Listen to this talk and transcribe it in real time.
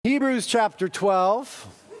Hebrews chapter 12.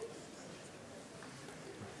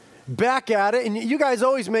 Back at it. And you guys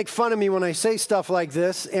always make fun of me when I say stuff like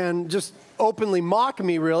this and just openly mock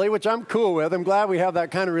me, really, which I'm cool with. I'm glad we have that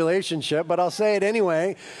kind of relationship, but I'll say it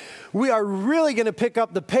anyway. We are really going to pick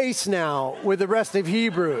up the pace now with the rest of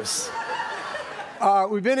Hebrews.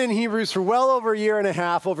 We've been in Hebrews for well over a year and a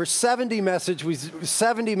half, over 70 messages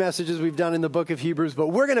we've done in the book of Hebrews, but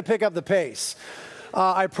we're going to pick up the pace.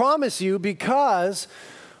 I promise you, because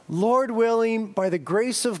Lord willing, by the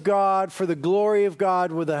grace of God, for the glory of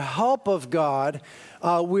God, with the help of God,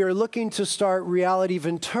 we are looking to start Reality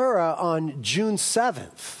Ventura on June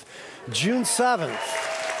 7th. June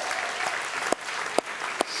 7th.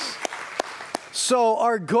 So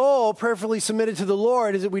our goal, prayerfully submitted to the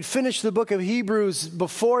Lord, is that we'd finish the book of Hebrews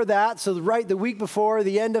before that, so right the week before,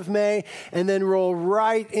 the end of May, and then roll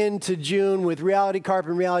right into June with Reality Carp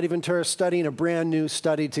and Reality Ventura studying a brand new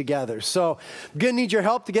study together. So I'm going to need your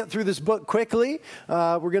help to get through this book quickly.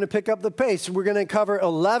 We're going to pick up the pace. We're going to cover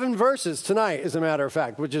 11 verses tonight, as a matter of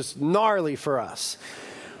fact, which is gnarly for us.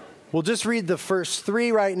 We'll just read the first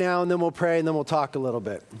 3 right now, and then we'll pray, and then we'll talk a little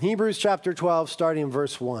bit. Hebrews chapter 12, starting in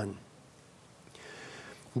verse 1.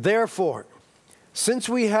 Therefore, since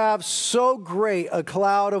we have so great a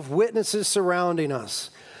cloud of witnesses surrounding us,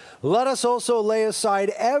 let us also lay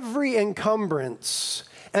aside every encumbrance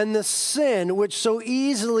and the sin which so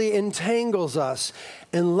easily entangles us,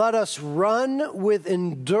 and let us run with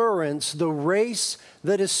endurance the race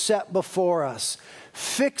that is set before us,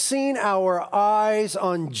 fixing our eyes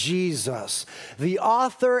on Jesus, the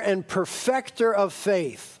author and perfecter of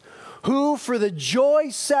faith, who for the joy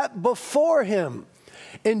set before him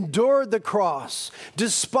endured the cross,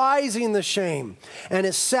 despising the shame, and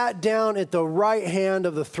is sat down at the right hand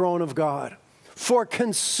of the throne of God. For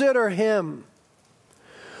consider him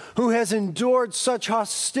who has endured such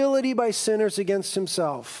hostility by sinners against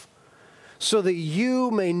himself, so that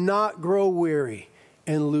you may not grow weary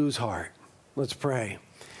and lose heart. Let's pray.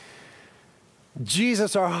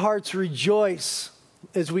 Jesus, our hearts rejoice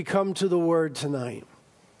as we come to the word tonight,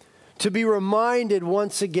 to be reminded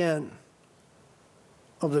once again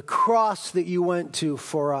of the cross that you went to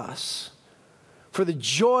for us, for the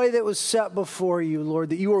joy that was set before you,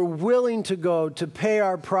 Lord, that you were willing to go to pay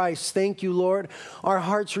our price. Thank you, Lord. Our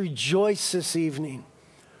hearts rejoice this evening.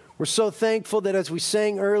 We're so thankful that, as we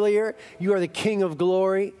sang earlier, you are the King of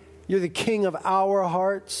glory. You're the King of our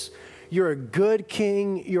hearts. You're a good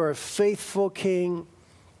King. You're a faithful King.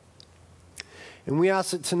 And we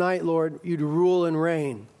ask that tonight, Lord, you'd rule and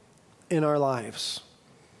reign in our lives.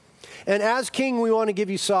 And as King, we want to give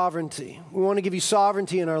you sovereignty. We want to give you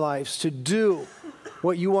sovereignty in our lives to do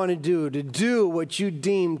what you want to do what you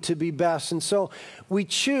deem to be best. And so we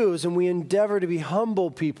choose and we endeavor to be humble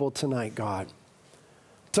people tonight, God,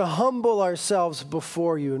 to humble ourselves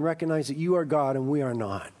before you and recognize that you are God and we are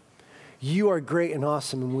not. You are great and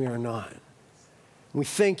awesome and we are not. We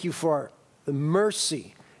thank you for the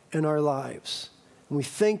mercy in our lives. And we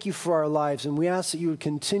thank you for our lives, and we ask that you would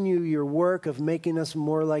continue your work of making us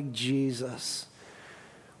more like Jesus.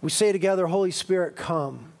 We say together, Holy Spirit,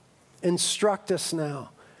 come. Instruct us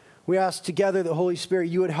now. We ask together that, Holy Spirit,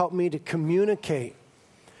 you would help me to communicate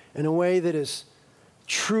in a way that is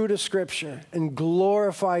true to Scripture and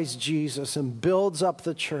glorifies Jesus and builds up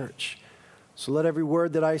the church. So let every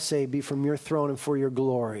word that I say be from your throne and for your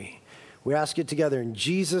glory. We ask it together in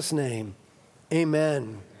Jesus' name.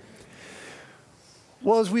 Amen.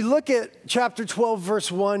 Well, as we look at chapter 12,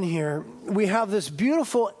 verse 1 here, we have this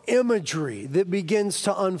beautiful imagery that begins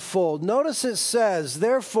to unfold. Notice it says,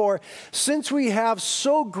 therefore, since we have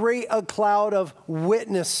so great a cloud of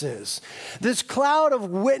witnesses. This cloud of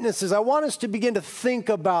witnesses, I want us to begin to think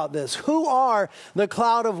about this. Who are the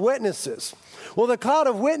cloud of witnesses? Well, the cloud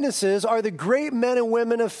of witnesses are the great men and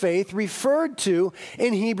women of faith referred to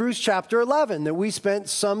in Hebrews chapter 11 that we spent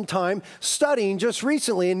some time studying just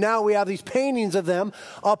recently, and now we have these paintings of them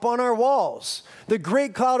up on our walls. The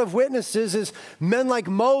great cloud of witnesses is men like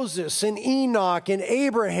Moses and Enoch and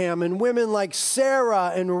Abraham and women like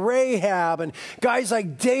Sarah and Rahab and guys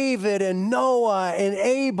like David and Noah and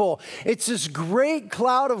Abel. It's this great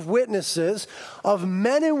cloud of witnesses of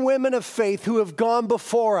men and women of faith who have gone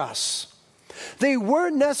before us. They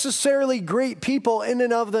weren't necessarily great people in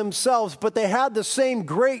and of themselves, but they had the same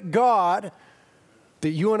great God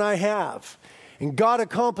that you and I have. And God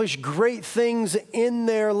accomplished great things in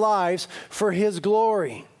their lives for his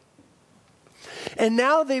glory. And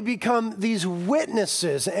now they become these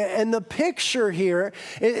witnesses. And the picture here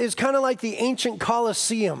is kind of like the ancient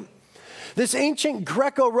Colosseum. This ancient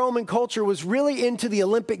Greco-Roman culture was really into the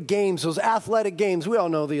Olympic Games, those athletic games. We all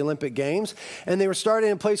know the Olympic Games. And they were started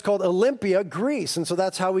in a place called Olympia, Greece. And so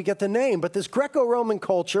that's how we get the name. But this Greco-Roman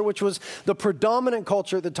culture, which was the predominant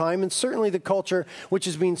culture at the time, and certainly the culture which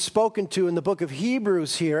is being spoken to in the book of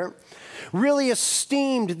Hebrews here, really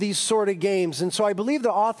esteemed these sort of games. And so I believe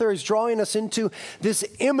the author is drawing us into this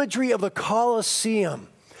imagery of the Colosseum.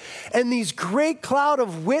 And these great cloud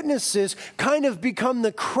of witnesses kind of become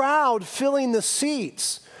the crowd filling the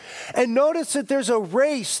seats. And notice that there's a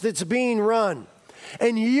race that's being run.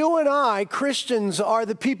 And you and I, Christians, are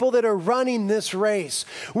the people that are running this race.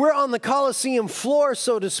 We're on the Colosseum floor,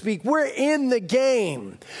 so to speak. We're in the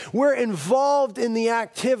game. We're involved in the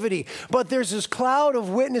activity. But there's this cloud of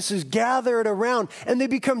witnesses gathered around, and they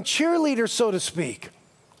become cheerleaders, so to speak.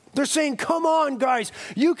 They're saying, come on, guys,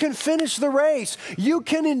 you can finish the race. You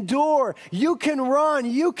can endure. You can run.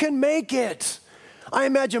 You can make it. I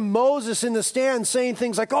imagine Moses in the stand saying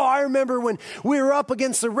things like, oh, I remember when we were up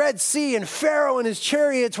against the Red Sea and Pharaoh and his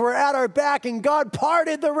chariots were at our back and God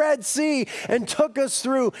parted the Red Sea and took us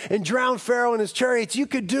through and drowned Pharaoh and his chariots. You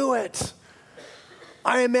could do it.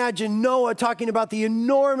 I imagine Noah talking about the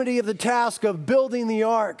enormity of the task of building the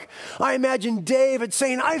ark. I imagine David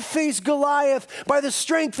saying, I faced Goliath by the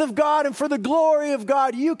strength of God and for the glory of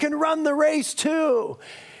God. You can run the race too.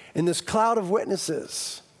 And this cloud of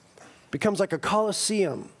witnesses becomes like a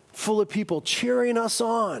Colosseum full of people cheering us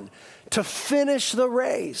on to finish the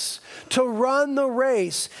race, to run the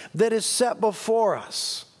race that is set before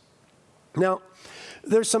us. Now,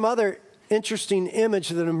 there's some other interesting image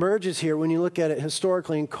that emerges here when you look at it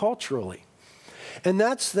historically and culturally. And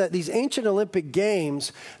that's that these ancient Olympic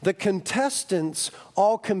Games, the contestants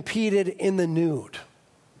all competed in the nude.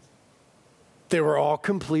 They were all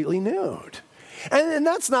completely nude. And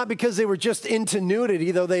that's not because they were just into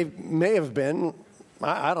nudity, though they may have been.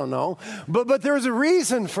 I don't know. But there's a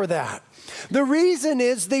reason for that. The reason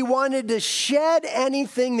is they wanted to shed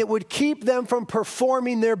anything that would keep them from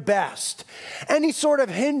performing their best. Any sort of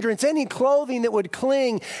hindrance, any clothing that would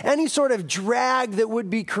cling, any sort of drag that would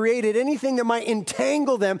be created, anything that might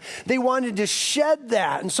entangle them, they wanted to shed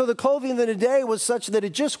that. And so the clothing of the day was such that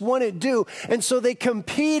it just wouldn't do. And so they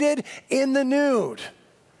competed in the nude.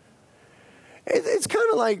 It's kind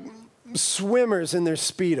of like swimmers in their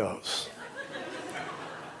Speedos.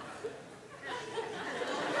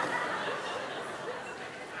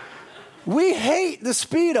 We hate the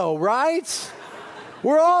Speedo, right?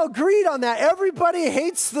 We're all agreed on that. Everybody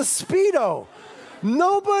hates the Speedo.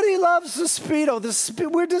 Nobody loves the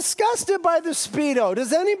Speedo. We're disgusted by the Speedo.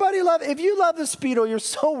 Does anybody love? If you love the Speedo, you're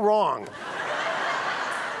so wrong.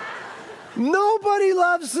 Nobody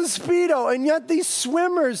loves the Speedo, and yet these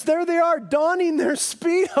swimmers, there they are, donning their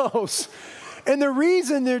Speedos. And the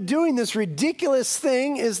reason they're doing this ridiculous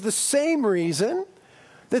thing is the same reason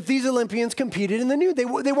that these Olympians competed in the nude. They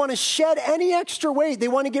want to shed any extra weight. They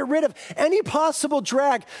want to get rid of any possible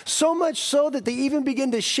drag, so much so that they even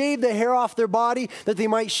begin to shave the hair off their body that they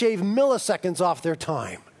might shave milliseconds off their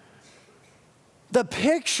time. The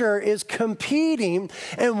picture is competing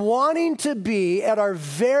and wanting to be at our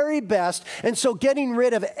very best, and so getting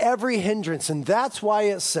rid of every hindrance. And that's why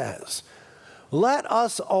it says, let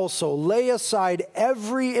us also lay aside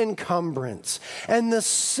every encumbrance and the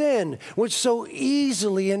sin which so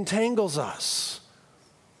easily entangles us.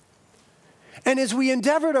 And as we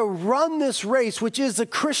endeavor to run this race, which is the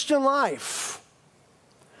Christian life,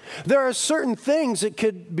 there are certain things that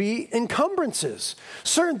could be encumbrances,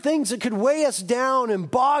 certain things that could weigh us down and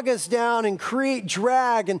bog us down and create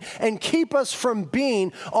drag and keep us from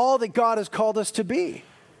being all that God has called us to be.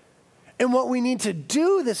 And what we need to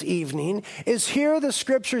do this evening is hear the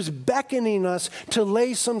scriptures beckoning us to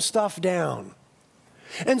lay some stuff down.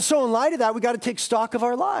 And so in light of that, we got to take stock of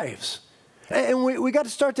our lives. And we got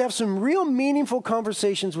to start to have some real meaningful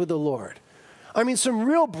conversations with the Lord. I mean, some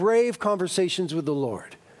real brave conversations with the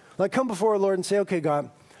Lord. Like come before the Lord and say, okay,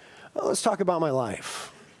 God, let's talk about my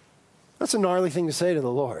life. That's a gnarly thing to say to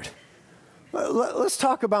the Lord. Let's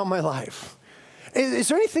talk about my life. Is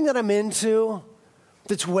there anything that I'm into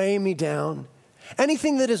that's weighing me down?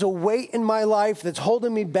 Anything that is a weight in my life that's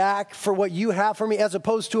holding me back for what you have for me as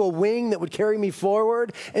opposed to a wing that would carry me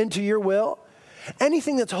forward into your will?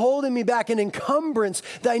 Anything that's holding me back, an encumbrance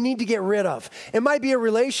that I need to get rid of. It might be a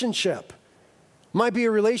relationship. It might be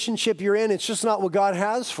a relationship you're in. It's just not what God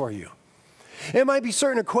has for you. It might be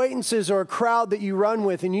certain acquaintances or a crowd that you run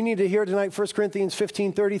with, and you need to hear tonight 1 Corinthians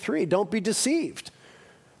 15:33. Don't be deceived.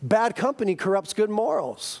 Bad company corrupts good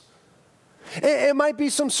morals. It might be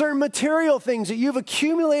some certain material things that you've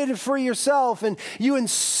accumulated for yourself and you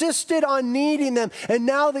insisted on needing them. And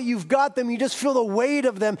now that you've got them, you just feel the weight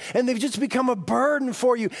of them and they've just become a burden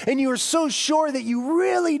for you. And you were so sure that you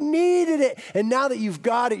really needed it. And now that you've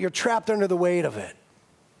got it, you're trapped under the weight of it.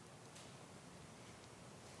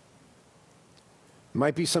 It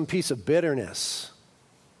might be some piece of bitterness,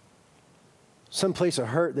 some place of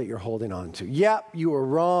hurt that you're holding on to. Yep, you were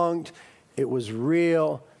wronged. It was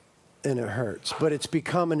real. And it hurts, but it's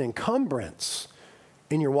become an encumbrance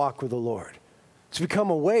in your walk with the Lord. It's become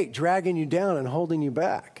a weight dragging you down and holding you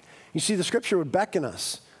back. You see, the scripture would beckon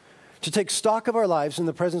us to take stock of our lives in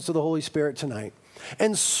the presence of the Holy Spirit tonight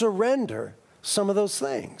and surrender some of those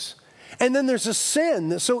things. And then there's a sin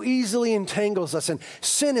that so easily entangles us. And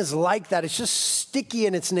sin is like that. It's just sticky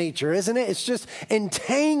in its nature, isn't it? It's just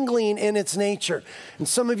entangling in its nature. And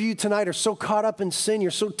some of you tonight are so caught up in sin. You're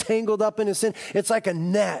so tangled up in a sin. It's like a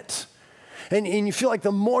net. And you feel like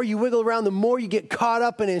the more you wiggle around, the more you get caught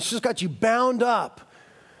up in it. It's just got you bound up.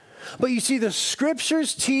 But you see, the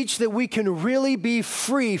scriptures teach that we can really be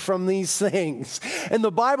free from these things. And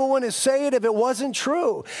the Bible wouldn't say it if it wasn't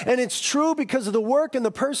true. And it's true because of the work and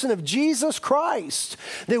the person of Jesus Christ,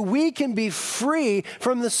 that we can be free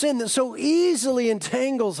from the sin that so easily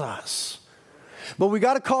entangles us. But we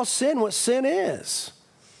got to call sin what sin is.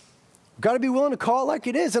 We've got to be willing to call it like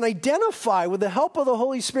it is and identify with the help of the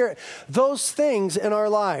Holy Spirit those things in our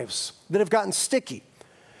lives that have gotten sticky,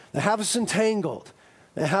 that have us entangled,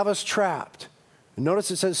 that have us trapped. And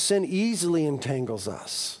notice it says sin easily entangles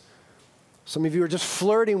us. Some of you are just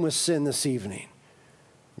flirting with sin this evening.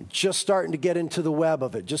 You're just starting to get into the web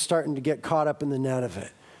of it, just starting to get caught up in the net of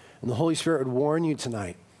it. And the Holy Spirit would warn you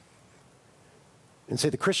tonight and say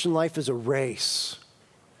the Christian life is a race.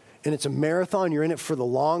 And it's a marathon. You're in it for the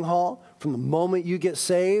long haul, from the moment you get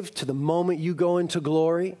saved to the moment you go into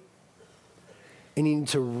glory. And you need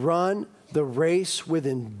to run the race with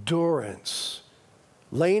endurance,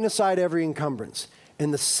 laying aside every encumbrance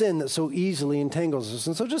and the sin that so easily entangles us.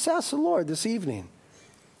 And so just ask the Lord this evening,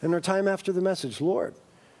 in our time after the message, Lord,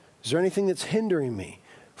 is there anything that's hindering me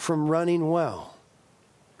from running well?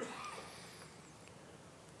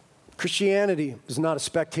 Christianity is not a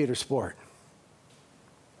spectator sport.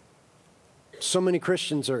 So many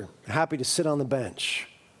Christians are happy to sit on the bench,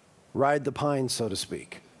 ride the pine, so to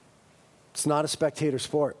speak. It's not a spectator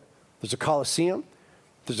sport. There's a Colosseum,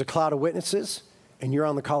 there's a cloud of witnesses, and you're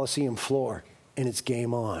on the Colosseum floor, and it's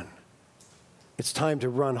game on. It's time to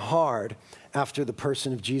run hard after the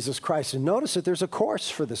person of Jesus Christ. And notice that there's a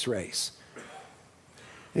course for this race.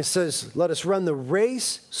 It says, let us run the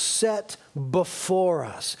race set before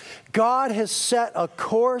us. God has set a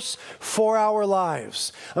course for our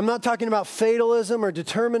lives. I'm not talking about fatalism or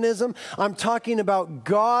determinism. I'm talking about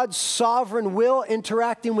God's sovereign will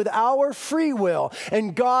interacting with our free will.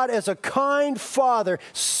 And God, as a kind father,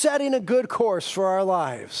 setting a good course for our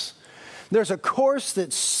lives. There's a course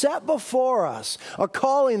that's set before us, a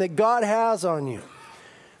calling that God has on you.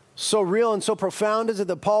 So real and so profound is it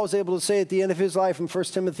that Paul was able to say at the end of his life in 1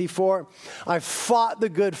 Timothy 4, I've fought the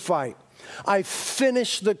good fight, I've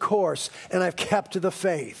finished the course, and I've kept the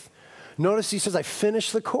faith. Notice he says, I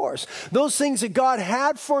finished the course. Those things that God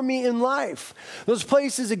had for me in life, those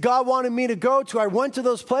places that God wanted me to go to, I went to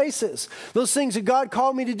those places. Those things that God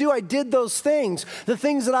called me to do, I did those things. The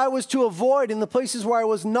things that I was to avoid and the places where I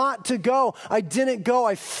was not to go, I didn't go.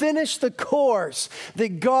 I finished the course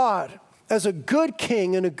that God, as a good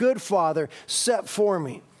king and a good father, set for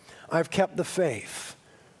me. I've kept the faith.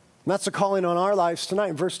 And that's a calling on our lives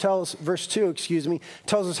tonight. Verse 2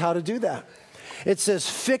 tells us how to do that. It says,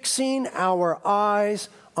 fixing our eyes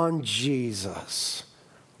on Jesus.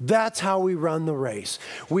 That's how we run the race.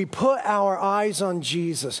 We put our eyes on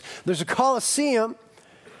Jesus. There's a Colosseum.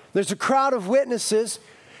 There's a crowd of witnesses.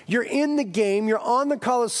 You're in the game. You're on the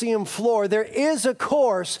Colosseum floor. There is a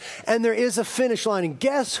course and there is a finish line. And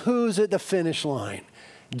guess who's at the finish line?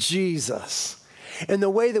 Jesus. And the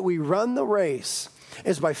way that we run the race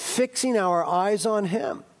is by fixing our eyes on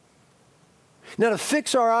him. Now, to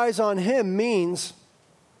fix our eyes on him means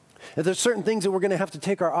that there's certain things that we're going to have to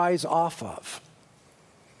take our eyes off of.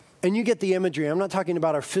 And you get the imagery. I'm not talking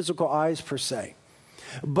about our physical eyes per se,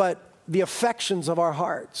 but the affections of our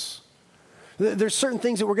hearts. There's certain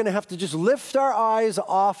things that we're going to have to just lift our eyes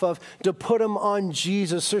off of to put them on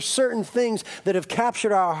Jesus. There's certain things that have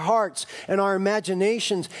captured our hearts and our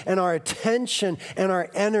imaginations and our attention and our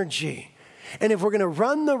energy. And if we're going to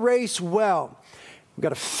run the race well, we've got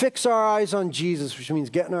to fix our eyes on Jesus, which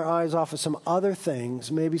means getting our eyes off of some other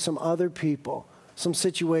things, maybe some other people, some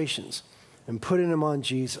situations, and putting them on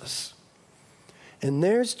Jesus. And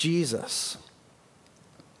there's Jesus.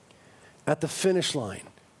 at the finish line,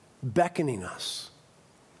 beckoning us,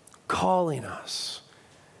 calling us.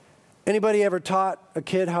 Anybody ever taught a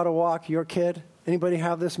kid how to walk, your kid? Anybody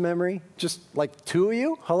have this memory? Just like two of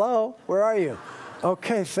you? Hello, where are you?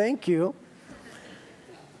 Okay, thank you.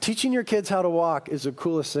 Teaching your kids how to walk is the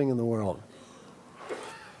coolest thing in the world.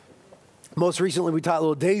 Most recently, we taught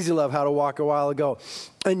little Daisy Love how to walk a while ago.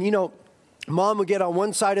 And Mom would get on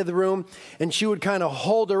one side of the room, and she would kind of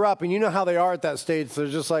hold her up. And you know how they are at that stage. They're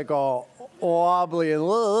just like all wobbly.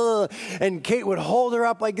 And Kate would hold her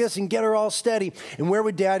up like this and get her all steady. And where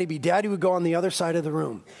would Daddy be? Daddy would go on the other side of the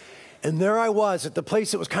room. And there I was at the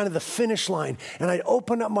place that was kind of the finish line. And I'd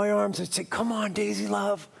open up my arms and say, come on, Daisy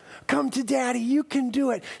Love. Come to Daddy, you can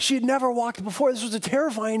do it. She had never walked before. This was a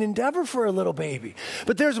terrifying endeavor for a little baby.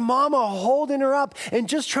 But there's Mama holding her up and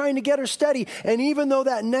just trying to get her steady. And even though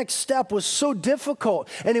that next step was so difficult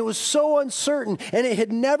and it was so uncertain and it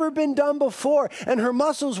had never been done before and her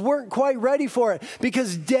muscles weren't quite ready for it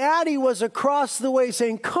because Daddy was across the way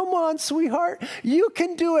saying, come on, sweetheart, you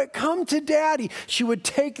can do it. Come to Daddy. She would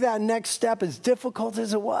take that next step as difficult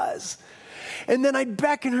as it was. And then I'd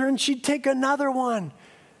beckon her and she'd take another one.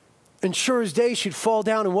 And sure as day, she'd fall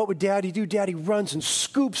down, and what would Daddy do? Daddy runs and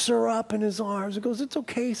scoops her up in his arms and goes, it's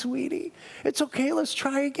okay, sweetie. It's okay, let's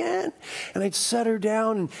try again. And I'd set her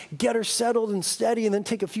down and get her settled and steady and then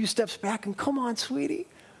take a few steps back and come on, sweetie.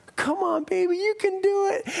 Come on, baby, you can do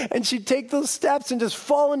it. And she'd take those steps and just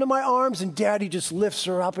fall into my arms, and Daddy just lifts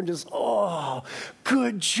her up and just, oh,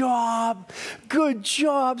 good job,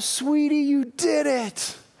 sweetie, you did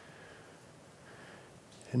it.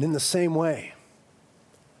 And in the same way,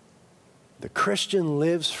 the Christian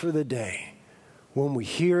lives for the day when we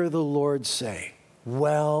hear the Lord say,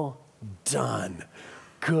 well done,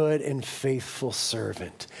 good and faithful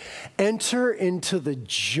servant. Enter into the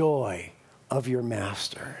joy of your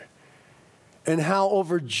master. And how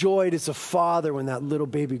overjoyed is a father when that little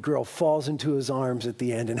baby girl falls into his arms at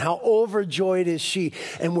the end. And how overjoyed is she.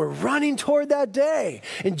 And we're running toward that day.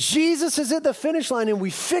 And Jesus is at the finish line and we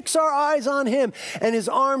fix our eyes on him. And his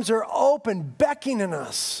arms are open, beckoning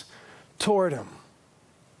us toward him.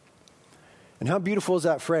 And how beautiful is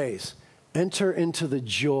that phrase? Enter into the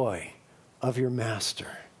joy of your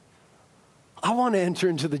master. I want to enter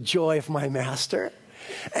into the joy of my master.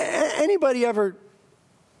 Anybody ever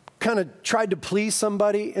kind of tried to please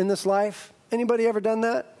somebody in this life? Anybody ever done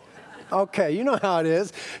that? Okay, you know how it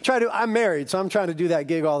is. I'm married, so I'm trying to do that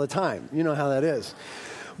gig all the time. You know how that is.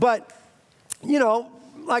 But,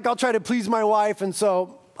 like I'll try to please my wife, and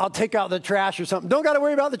so I'll take out the trash or something. Don't got to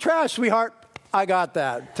worry about the trash, sweetheart. I got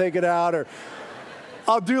that. Take it out. Or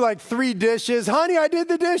I'll do like 3 dishes. Honey, I did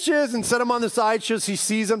the dishes, and set them on the side so she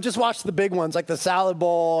sees them. Just watch the big ones, like the salad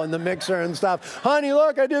bowl and the mixer and stuff. Honey,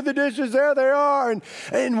 look, I did the dishes. There they are.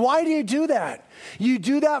 And why do you do that? You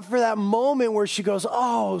do that for that moment where she goes,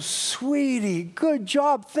 oh, sweetie, good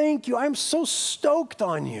job. Thank you. I'm so stoked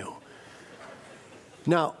on you.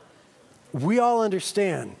 Now, we all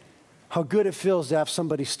understand how good it feels to have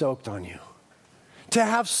somebody stoked on you, to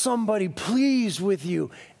have somebody pleased with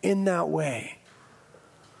you in that way.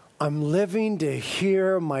 I'm living to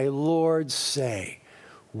hear my Lord say,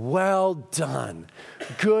 well done,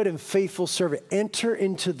 good and faithful servant. Enter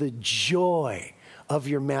into the joy of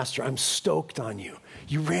your master. I'm stoked on you.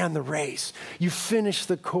 You ran the race. You finished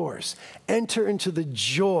the course. Enter into the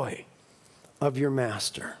joy of your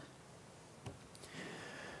master.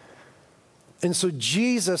 And so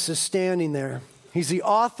Jesus is standing there. He's the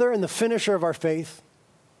author and the finisher of our faith.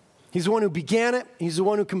 He's the one who began it. He's the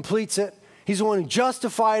one who completes it. He's the one who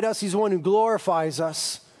justified us. He's the one who glorifies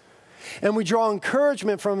us. And we draw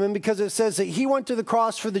encouragement from him because it says that he went to the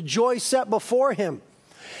cross for the joy set before him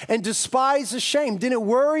and despised the shame, didn't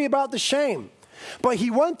worry about the shame. But he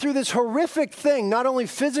went through this horrific thing, not only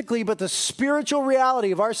physically, but the spiritual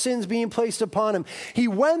reality of our sins being placed upon him. He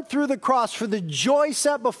went through the cross for the joy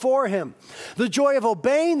set before him, the joy of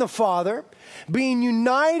obeying the Father, being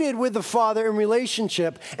united with the Father in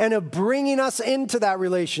relationship, and of bringing us into that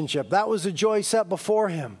relationship. That was the joy set before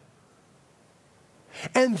him.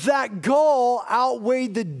 And that goal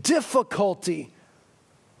outweighed the difficulty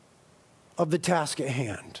of the task at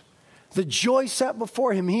hand. The joy set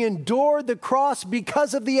before him. He endured the cross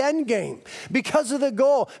because of the end game, because of the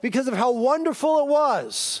goal, because of how wonderful it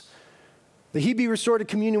was that he be restored to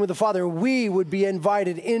communion with the Father, and we would be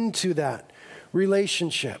invited into that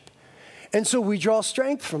relationship. And so we draw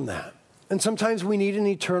strength from that. And sometimes we need an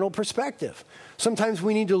eternal perspective. Sometimes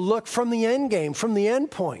we need to look from the end game, from the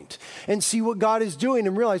end point, and see what God is doing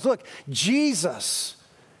and realize, look, Jesus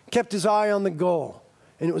kept his eye on the goal.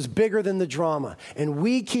 and it was bigger than the drama. And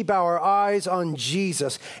we keep our eyes on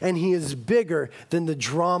Jesus, and he is bigger than the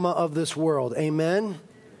drama of this world. Amen?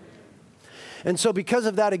 And so because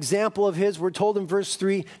of that example of his, we're told in verse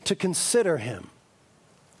 3 to consider him.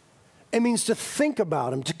 It means to think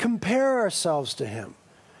about him, to compare ourselves to him,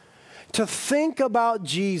 to think about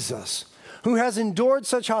Jesus, who has endured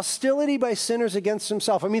such hostility by sinners against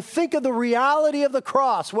himself. I mean, think of the reality of the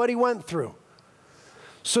cross, what he went through,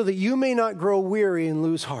 so that you may not grow weary and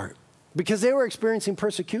lose heart, because they were experiencing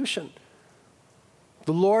persecution.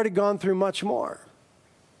 The Lord had gone through much more.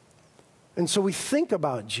 And so we think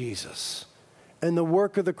about Jesus and the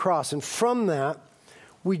work of the cross, and from that,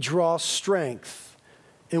 we draw strength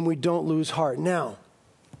and we don't lose heart. Now,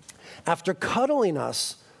 after cuddling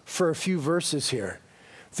us for a few verses here,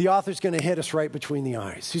 the author's going to hit us right between the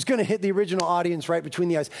eyes. He's going to hit the original audience right between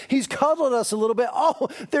the eyes. He's cuddled us a little bit. Oh,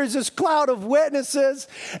 there's this cloud of witnesses,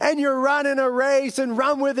 and you're running a race and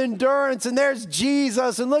run with endurance, and there's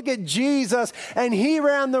Jesus, and look at Jesus, and he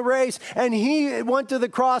ran the race, and he went to the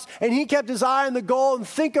cross, and he kept his eye on the goal, and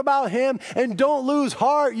think about him, and don't lose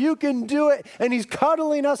heart. You can do it. And he's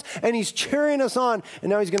cuddling us, and he's cheering us on, and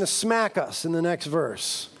now he's going to smack us in the next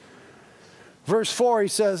verse. Verse 4, he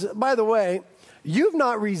says, by the way, you've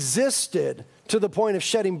not resisted to the point of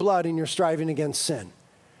shedding blood in your striving against sin.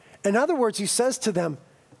 In other words, he says to them,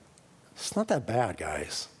 it's not that bad,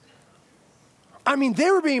 guys. I mean, they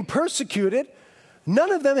were being persecuted.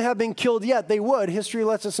 None of them have been killed yet. They would. History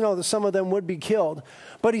lets us know that some of them would be killed.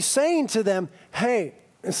 But he's saying to them, hey,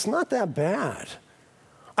 it's not that bad.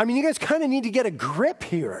 I mean, you guys kind of need to get a grip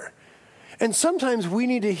here. And sometimes we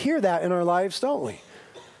need to hear that in our lives, don't we?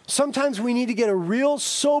 Sometimes we need to get a real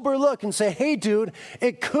sober look and say, hey, dude,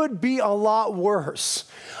 it could be a lot worse.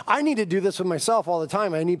 I need to do this with myself all the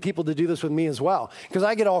time. I need people to do this with me as well, because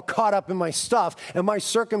I get all caught up in my stuff and my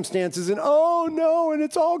circumstances and, oh, no, and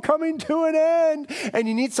it's all coming to an end. And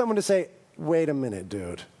you need someone to say, wait a minute,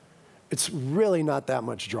 dude. It's really not that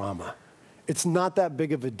much drama. It's not that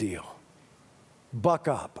big of a deal. Buck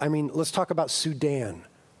up. I mean, let's talk about Sudan.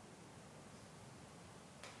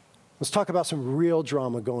 Let's talk about some real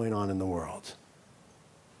drama going on in the world.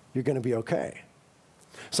 You're going to be okay.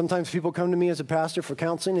 Sometimes people come to me as a pastor for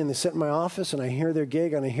counseling, and they sit in my office, and I hear their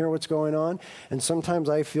gig, and I hear what's going on, and sometimes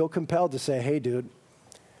I feel compelled to say, hey, dude,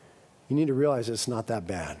 you need to realize it's not that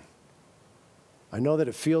bad. I know that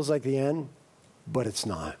it feels like the end, but it's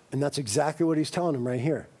not. And that's exactly what he's telling them right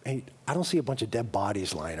here. Hey, I don't see a bunch of dead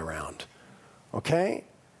bodies lying around, okay?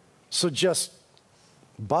 So just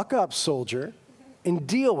buck up, soldier, and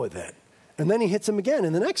deal with it. And then he hits him again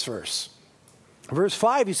in the next verse. Verse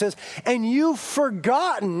 5, he says, and you've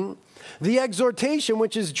forgotten the exhortation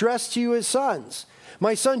which is addressed to you as sons.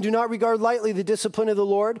 My son, do not regard lightly the discipline of the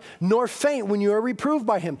Lord, nor faint when you are reproved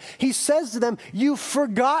by him. He says to them, you've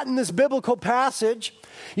forgotten this biblical passage.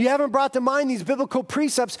 You haven't brought to mind these biblical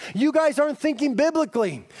precepts. You guys aren't thinking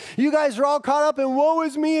biblically. You guys are all caught up in, woe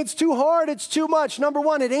is me, it's too hard, it's too much. Number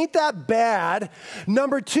one, it ain't that bad.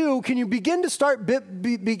 Number two, can you begin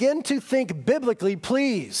to think biblically,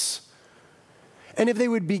 please? And if they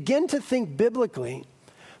would begin to think biblically,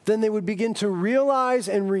 then they would begin to realize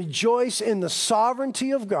and rejoice in the sovereignty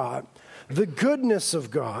of God, the goodness of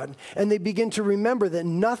God, and they begin to remember that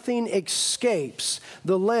nothing escapes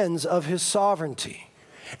the lens of his sovereignty,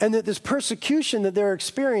 and that this persecution that they're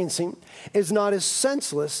experiencing is not as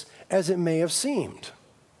senseless as it may have seemed.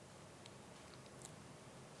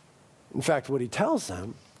 In fact, what he tells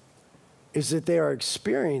them is that they are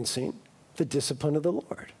experiencing the discipline of the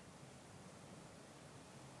Lord.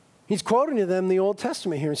 He's quoting to them the Old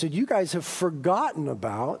Testament here and said, you guys have forgotten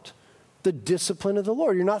about the discipline of the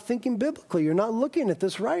Lord. You're not thinking biblically. You're not looking at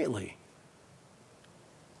this rightly.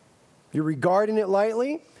 You're regarding it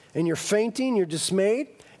lightly, and you're fainting, you're dismayed,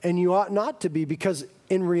 and you ought not to be, because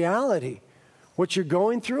in reality, what you're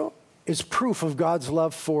going through is proof of God's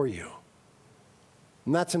love for you.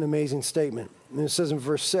 And that's an amazing statement. And it says in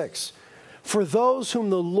verse 6, for those whom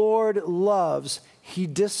the Lord loves, he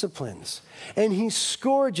disciplines, and he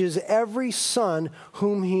scourges every son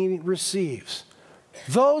whom he receives.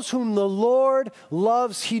 Those whom the Lord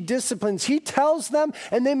loves, he disciplines. He tells them,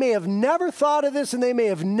 and they may have never thought of this, and they may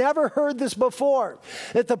have never heard this before,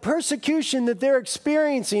 that the persecution that they're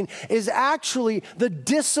experiencing is actually the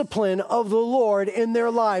discipline of the Lord in their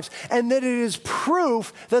lives, and that it is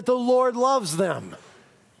proof that the Lord loves them.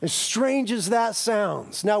 As strange as that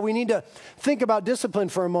sounds. Now, we need to think about discipline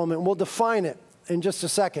for a moment. We'll define it in just a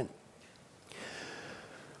second.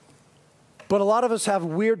 But a lot of us have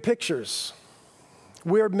weird pictures,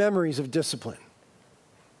 weird memories of discipline.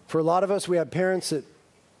 For a lot of us, we have parents that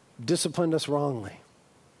disciplined us wrongly.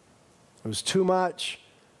 It was too much.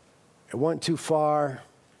 it went too far,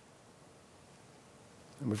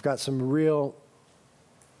 and we've got some real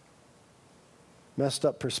messed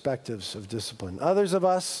up perspectives of discipline. Others of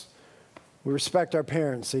us, we respect our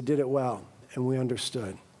parents. They did it well, and we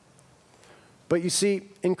understood. But you see,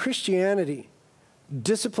 in Christianity,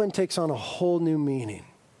 discipline takes on a whole new meaning.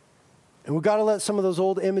 And we've got to let some of those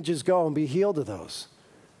old images go and be healed of those.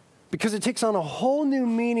 Because it takes on a whole new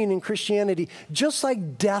meaning in Christianity, just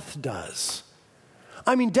like death does.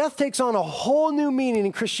 I mean, death takes on a whole new meaning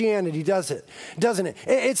in Christianity, doesn't it?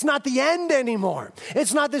 It's not the end anymore.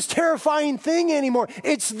 It's not this terrifying thing anymore.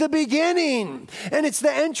 It's the beginning. And it's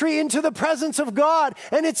the entry into the presence of God.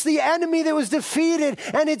 And it's the enemy that was defeated,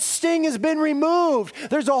 and its sting has been removed.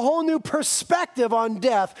 There's a whole new perspective on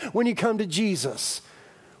death when you come to Jesus.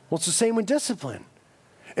 Well, it's the same with discipline.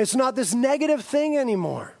 It's not this negative thing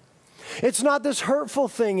anymore. It's not this hurtful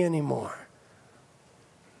thing anymore.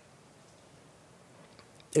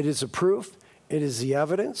 It is a proof, it is the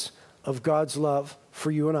evidence of God's love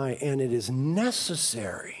for you and I, and it is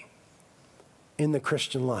necessary in the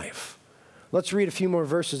Christian life. Let's read a few more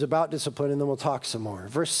verses about discipline, and then we'll talk some more.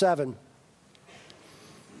 Verse 7.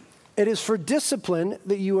 It is for discipline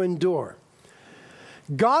that you endure.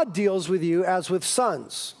 God deals with you as with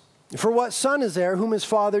sons. For what son is there whom his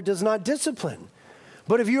father does not discipline?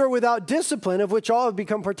 But if you are without discipline, of which all have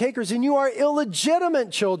become partakers, then you are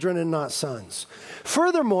illegitimate children and not sons.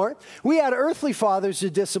 Furthermore, we had earthly fathers to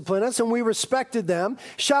discipline us, and we respected them.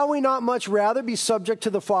 Shall we not much rather be subject to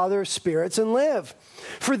the Father of spirits and live?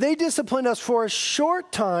 For they disciplined us for a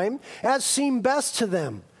short time, as seemed best to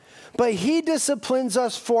them. But he disciplines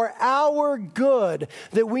us for our good,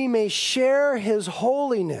 that we may share his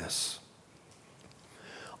holiness.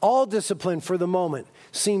 All discipline for the moment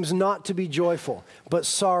seems not to be joyful, but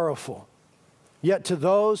sorrowful. Yet to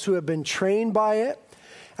those who have been trained by it,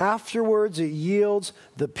 afterwards it yields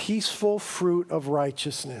the peaceful fruit of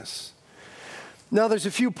righteousness. Now there's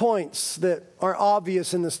a few points that are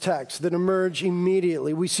obvious in this text that emerge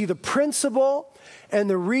immediately. We see the principle and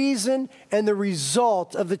the reason and the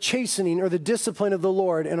result of the chastening or the discipline of the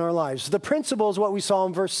Lord in our lives. The principle is what we saw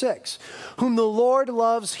in verse 6. Whom the Lord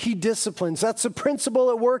loves, he disciplines. That's the principle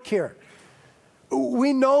at work here.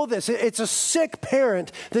 We know this. It's a sick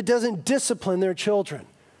parent that doesn't discipline their children.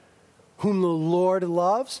 Whom the Lord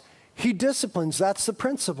loves, he disciplines. That's the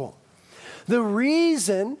principle. The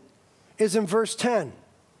reason is in verse 10.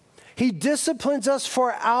 He disciplines us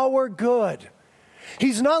for our good.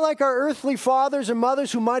 He's not like our earthly fathers and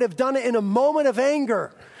mothers who might have done it in a moment of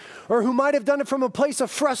anger, or who might have done it from a place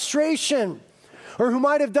of frustration, or who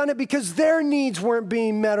might have done it because their needs weren't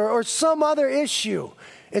being met, or some other issue.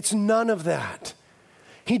 It's none of that.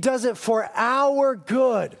 He does it for our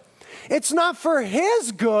good. It's not for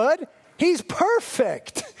his good. He's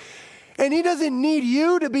perfect. And he doesn't need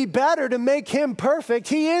you to be better to make him perfect.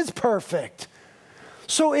 He is perfect.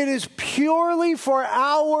 So it is purely for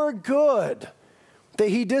our good that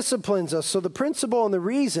he disciplines us. So the principle and the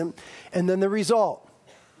reason, and then the result.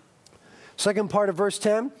 Second part of verse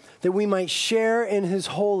 10, that we might share in his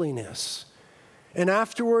holiness. And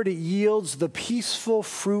afterward it yields the peaceful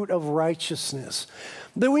fruit of righteousness.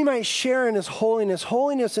 That we might share in his holiness.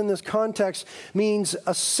 Holiness in this context means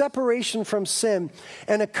a separation from sin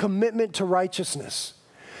and a commitment to righteousness.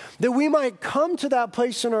 That we might come to that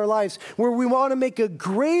place in our lives where we want to make a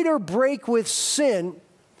greater break with sin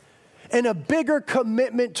and a bigger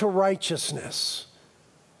commitment to righteousness.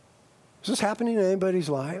 Is this happening in anybody's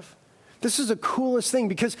life? This is the coolest thing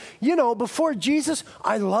because, before Jesus,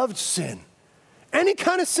 I loved sin. Any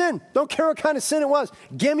kind of sin. Don't care what kind of sin it was.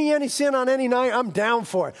 Give me any sin on any night. I'm down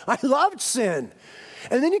for it. I loved sin.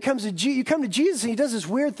 And then you come to Jesus and he does this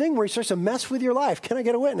weird thing where he starts to mess with your life. Can I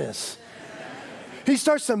get a witness? He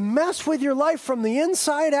starts to mess with your life from the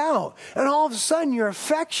inside out. And all of a sudden your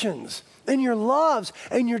affections and your loves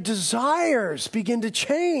and your desires begin to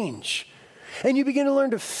change. And you begin to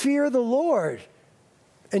learn to fear the Lord.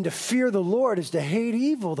 And to fear the Lord is to hate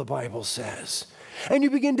evil, the Bible says. And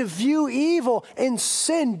you begin to view evil and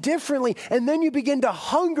sin differently. And then you begin to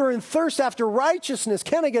hunger and thirst after righteousness.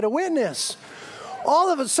 Can I get a witness?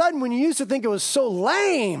 All of a sudden, when you used to think it was so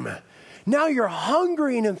lame, now you're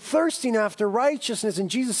hungering and thirsting after righteousness. And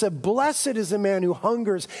Jesus said, blessed is the man who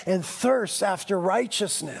hungers and thirsts after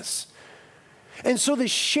righteousness. And so the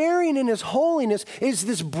sharing in his holiness is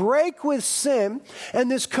this break with sin and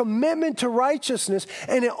this commitment to righteousness.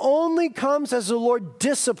 And it only comes as the Lord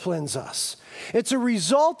disciplines us. It's a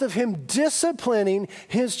result of him disciplining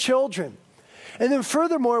his children. And then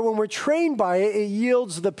furthermore, when we're trained by it, it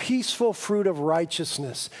yields the peaceful fruit of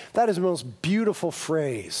righteousness. That is the most beautiful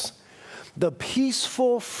phrase. The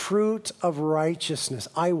peaceful fruit of righteousness.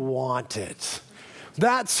 I want it.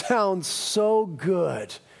 That sounds so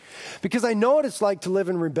good. Because I know what it's like to live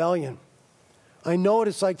in rebellion. I know what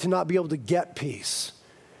it's like to not be able to get peace.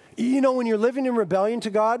 You know, when you're living in rebellion to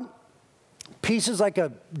God, peace is like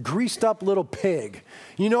a greased up little pig.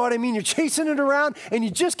 You know what I mean? You're chasing it around and you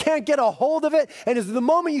just can't get a hold of it. And it's the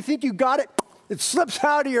moment you think you got it, it slips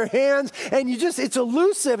out of your hands and it's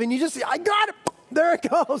elusive and I got it. There it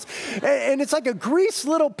goes. And it's like a greased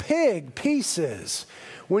little pig, peace is,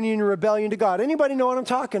 when you're in rebellion to God. Anybody know what I'm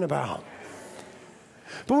talking about?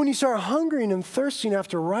 But when you start hungering and thirsting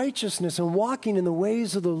after righteousness and walking in the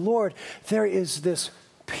ways of the Lord, there is this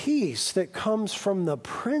peace that comes from the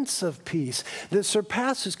Prince of Peace that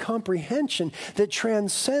surpasses comprehension, that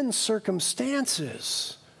transcends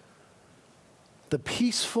circumstances. The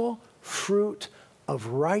peaceful fruit of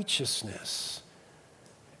righteousness.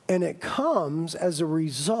 And it comes as a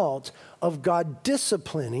result of God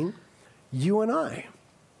disciplining you and I.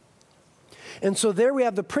 And so there we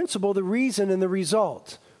have the principle, the reason, and the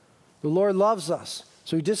result. The Lord loves us,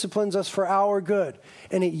 so he disciplines us for our good.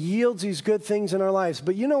 And it yields these good things in our lives.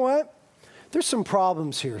 But you know what? There's some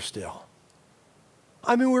problems here still.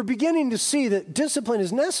 I mean, we're beginning to see that discipline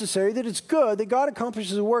is necessary, that it's good, that God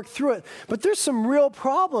accomplishes the work through it. But there's some real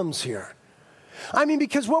problems here. I mean,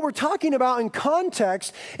 because what we're talking about in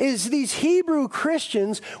context is these Hebrew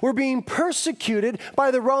Christians were being persecuted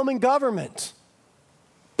by the Roman government.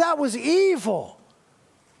 That was evil.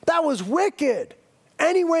 That was wicked.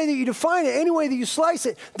 Any way that you define it, any way that you slice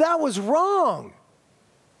it, that was wrong.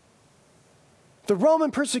 The Roman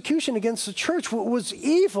persecution against the church was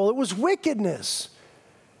evil. It was wickedness.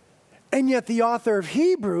 And yet the author of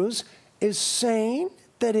Hebrews is saying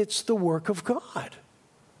that it's the work of God.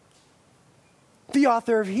 The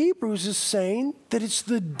author of Hebrews is saying that it's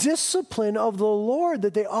the discipline of the Lord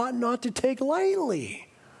that they ought not to take lightly.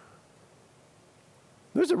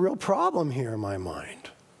 There's a real problem here in my mind.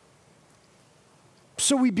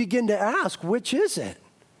 So we begin to ask, which is it?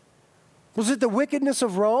 Was it the wickedness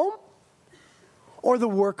of Rome or the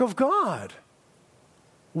work of God?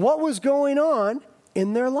 What was going on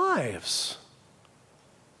in their lives?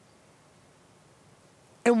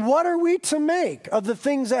 And what are we to make of the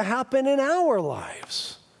things that happen in our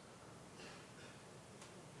lives?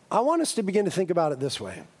 I want us to begin to think about it this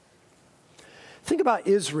way. Think about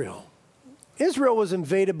Israel. Israel was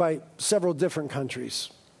invaded by several different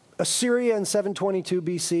countries. Assyria in 722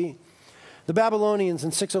 BC, the Babylonians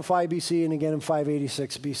in 605 BC, and again in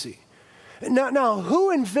 586 BC. Now,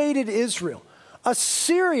 who invaded Israel?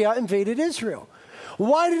 Assyria invaded Israel.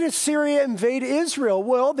 Why did Assyria invade Israel?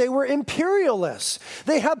 Well, they were imperialists.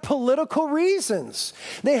 They had political reasons.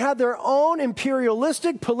 They had their own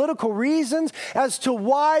imperialistic political reasons as to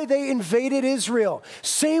why they invaded Israel.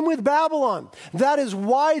 Same with Babylon. That is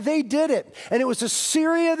why they did it. And it was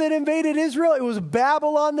Assyria that invaded Israel. It was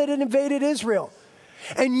Babylon that invaded Israel.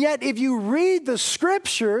 And yet, if you read the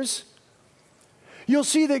scriptures, you'll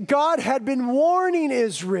see that God had been warning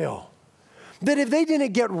Israel that if they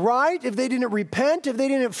didn't get right, if they didn't repent, if they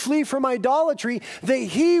didn't flee from idolatry, that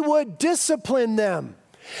he would discipline them.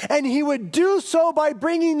 And he would do so by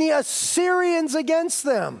bringing the Assyrians against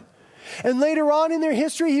them. And later on in their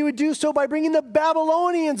history, he would do so by bringing the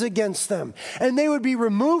Babylonians against them. And they would be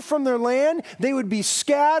removed from their land. They would be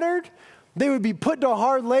scattered. They would be put to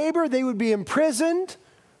hard labor. They would be imprisoned.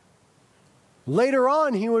 Later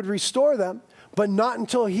on, he would restore them, but not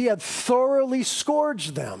until he had thoroughly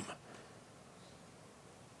scourged them.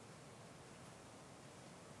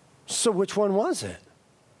 So which one was it?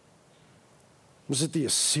 Was it the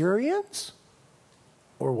Assyrians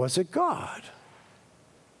or was it God?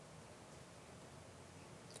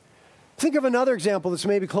 Think of another example that's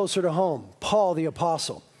maybe closer to home. Paul the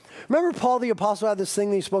Apostle. Remember Paul the Apostle had this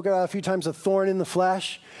thing that he spoke about a few times, a thorn in the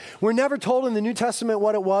flesh? We're never told in the New Testament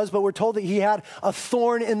what it was, but we're told that he had a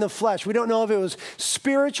thorn in the flesh. We don't know if it was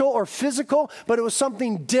spiritual or physical, but it was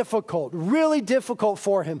something difficult, really difficult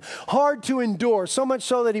for him, hard to endure, so much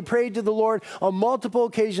so that he prayed to the Lord on multiple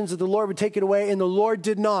occasions that the Lord would take it away, and the Lord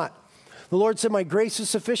did not. The Lord said, "My grace is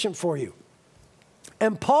sufficient for you."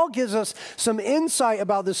 And Paul gives us some insight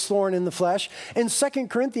about this thorn in the flesh in 2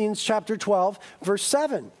 Corinthians chapter 12, verse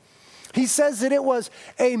 7. He says that it was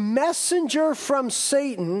a messenger from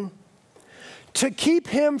Satan to keep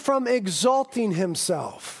him from exalting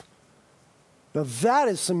himself. Now that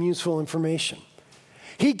is some useful information.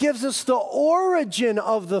 He gives us the origin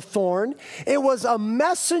of the thorn. It was a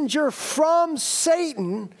messenger from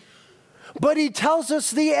Satan, but he tells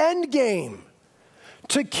us the end game.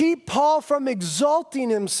 To keep Paul from exalting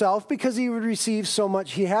himself because he had received so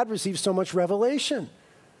much revelation.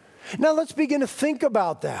 Now let's begin to think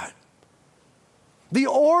about that. The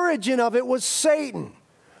origin of it was Satan.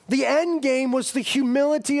 The end game was the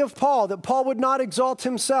humility of Paul, that Paul would not exalt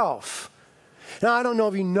himself. Now, I don't know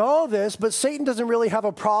if you know this, but Satan doesn't really have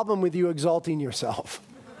a problem with you exalting yourself.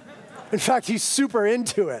 In fact, he's super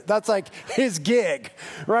into it. That's like his gig,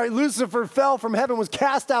 right? Lucifer fell from heaven, was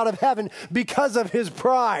cast out of heaven because of his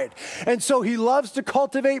pride. And so he loves to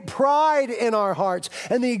cultivate pride in our hearts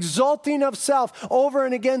and the exalting of self over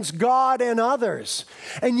and against God and others.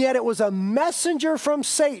 And yet it was a messenger from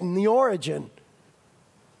Satan, the origin,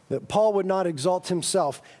 that Paul would not exalt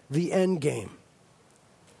himself, the end game.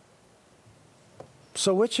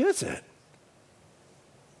 So which is it?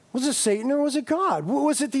 Was it Satan or was it God?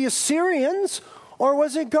 Was it the Assyrians or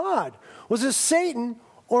was it God? Was it Satan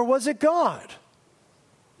or was it God?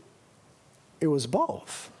 It was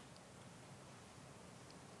both.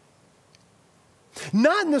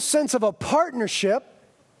 Not in the sense of a partnership,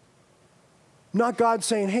 not God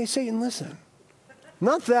saying, hey, Satan, listen.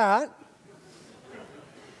 Not that.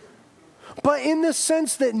 But in the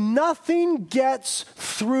sense that nothing gets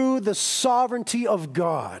through the sovereignty of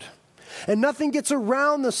God. And nothing gets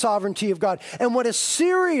around the sovereignty of God. And what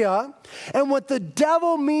Assyria and what the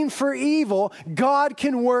devil mean for evil, God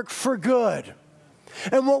can work for good.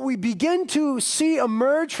 And what we begin to see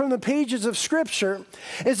emerge from the pages of Scripture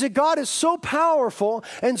is that God is so powerful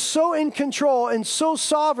and so in control and so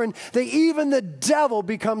sovereign that even the devil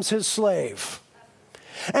becomes his slave.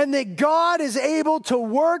 And that God is able to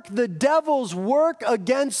work the devil's work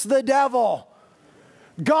against the devil.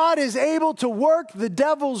 God is able to work the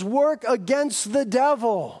devil's work against the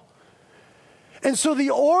devil. And so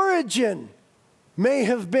the origin may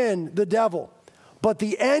have been the devil, but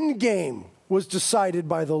the end game was decided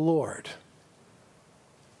by the Lord.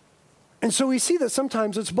 And so we see that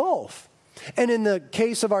sometimes it's both. And in the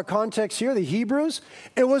case of our context here, the Hebrews,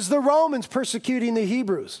 it was the Romans persecuting the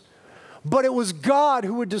Hebrews. But it was God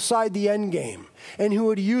who would decide the end game and who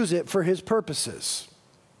would use it for his purposes.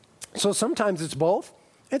 So sometimes it's both.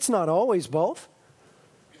 It's not always both.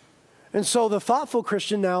 And so the thoughtful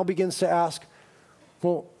Christian now begins to ask,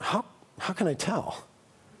 well, how can I tell?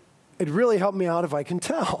 It'd really help me out if I can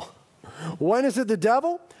tell. When is it the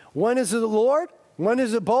devil? When is it the Lord? When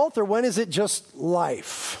is it both? Or when is it just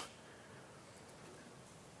life?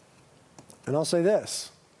 And I'll say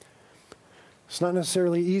this. It's not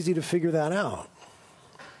necessarily easy to figure that out.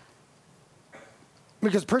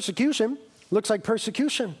 Because persecution looks like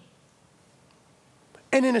persecution.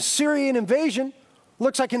 And an Assyrian invasion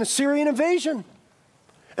looks like an Assyrian invasion.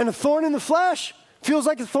 And a thorn in the flesh feels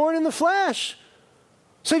like a thorn in the flesh.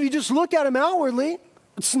 So if you just look at them outwardly,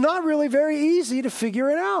 it's not really very easy to figure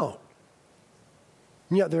it out.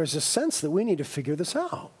 And yet there's a sense that we need to figure this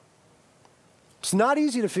out. It's not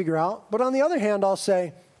easy to figure out, but on the other hand, I'll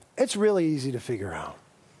say, it's really easy to figure out.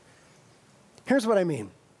 Here's what I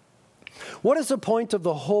mean. What is the point of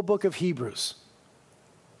the whole book of Hebrews?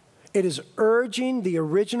 It is urging the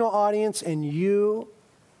original audience and you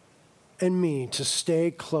and me to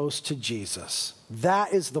stay close to Jesus.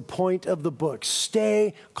 That is the point of the book.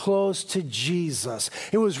 Stay close to Jesus.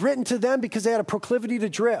 It was written to them because they had a proclivity to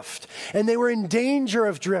drift, and they were in danger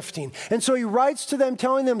of drifting. And so he writes to them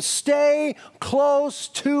telling them, stay close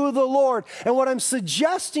to the Lord. And what I'm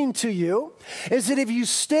suggesting to you is that if you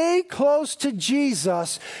stay close to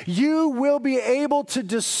Jesus, you will be able to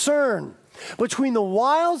discern between the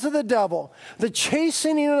wiles of the devil, the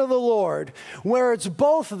chastening of the Lord, where it's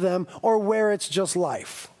both of them or where it's just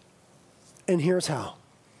life. And here's how.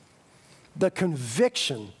 The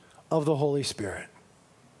conviction of the Holy Spirit.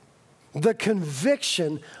 The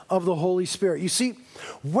conviction of the Holy Spirit. You see,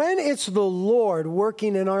 when it's the Lord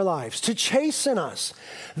working in our lives to chasten us,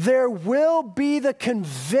 there will be the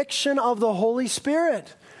conviction of the Holy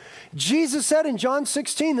Spirit. Jesus said in John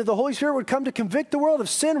 16 that the Holy Spirit would come to convict the world of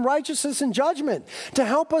sin, righteousness, and judgment, to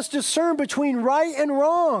help us discern between right and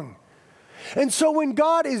wrong. And so when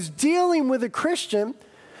God is dealing with a Christian,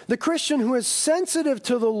 the Christian who is sensitive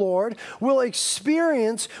to the Lord will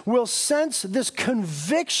sense this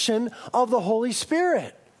conviction of the Holy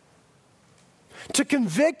Spirit. To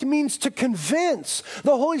convict means to convince.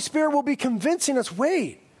 The Holy Spirit will be convincing us,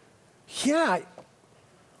 wait, I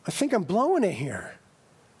think I'm blowing it here.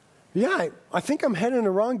 Yeah, I think I'm heading in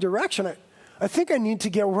the wrong direction. I think I need to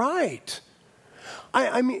get right.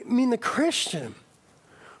 I mean the Christian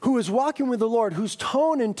who is walking with the Lord, whose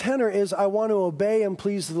tone and tenor is, I want to obey and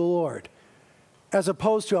please the Lord, as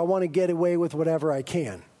opposed to, I want to get away with whatever I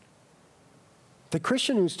can. The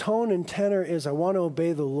Christian whose tone and tenor is, I want to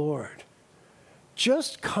obey the Lord,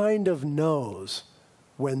 just kind of knows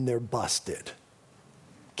when they're busted.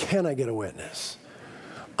 Can I get a witness?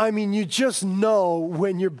 I mean, you just know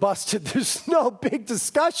when you're busted. There's no big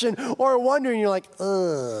discussion or wondering. You're like,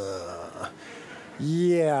 ugh,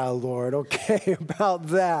 yeah, Lord, okay about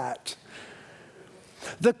that.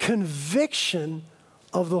 The conviction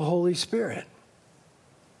of the Holy Spirit.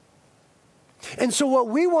 And so what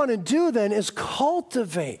we want to do then is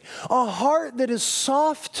cultivate a heart that is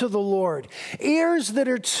soft to the Lord, ears that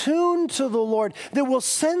are tuned to the Lord, that will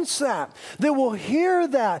sense that will hear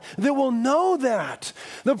that will know that.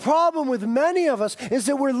 The problem with many of us is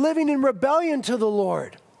that we're living in rebellion to the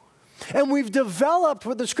Lord. And we've developed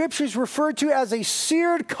what the scriptures refer to as a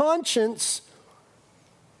seared conscience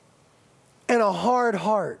and a hard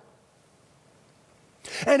heart.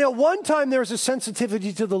 And at one time there was a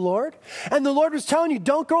sensitivity to the Lord, and the Lord was telling you,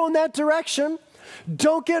 don't go in that direction.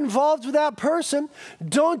 Don't get involved with that person.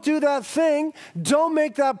 Don't do that thing. Don't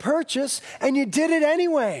make that purchase. And you did it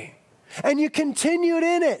anyway. And you continued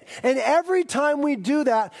in it. And every time we do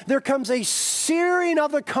that, there comes a searing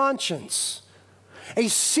of the conscience, a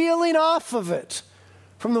sealing off of it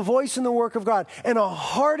from the voice and the work of God, and a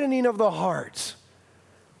hardening of the heart.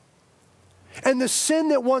 And the sin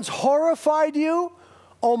that once horrified you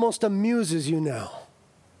almost amuses you now.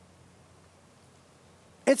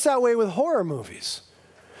 It's that way with horror movies.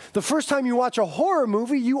 The first time you watch a horror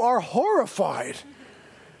movie, you are horrified.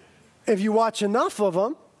 If you watch enough of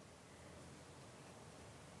them,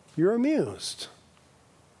 you're amused.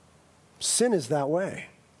 Sin is that way.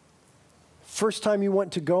 First time you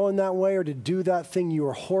want to go in that way or to do that thing, you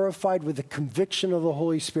are horrified with the conviction of the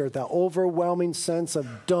Holy Spirit, that overwhelming sense of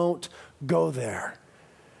don't go there.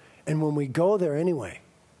 And when we go there anyway,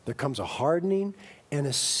 there comes a hardening and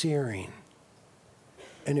a searing.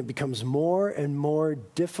 And it becomes more and more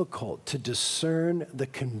difficult to discern the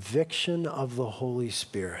conviction of the Holy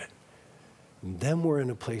Spirit. And then we're in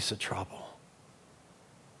a place of trouble.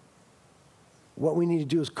 What we need to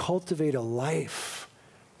do is cultivate a life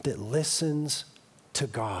that listens to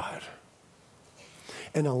God.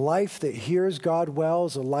 And a life that hears God well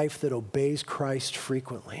is a life that obeys Christ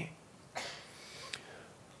frequently.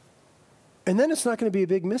 And then it's not going to be a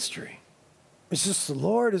big mystery. Is this the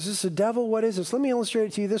Lord? Is this the devil? What is this? Let me illustrate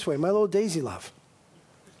it to you this way. My little Daisy love.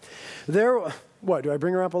 What, do I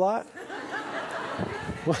bring her up a lot?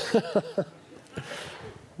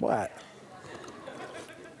 What?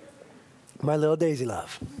 My little Daisy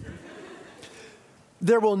love.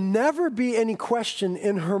 There will never be any question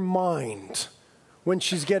in her mind when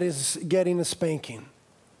she's getting a spanking.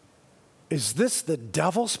 Is this the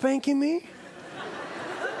devil spanking me?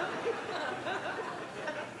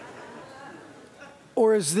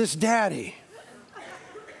 Or is this daddy?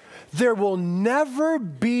 There will never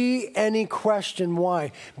be any question.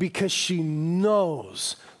 Why? Because she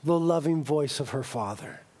knows the loving voice of her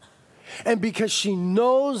father. And because she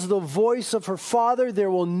knows the voice of her father, there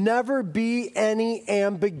will never be any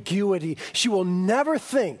ambiguity. She will never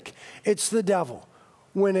think it's the devil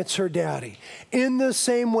when it's her daddy. In the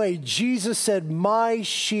same way, Jesus said, my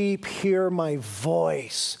sheep hear my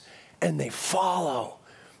voice and they follow.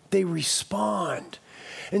 They respond.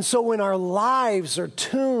 And so when our lives are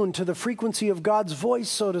tuned to the frequency of God's voice,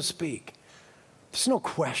 so to speak, there's no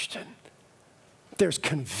question. There's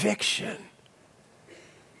conviction.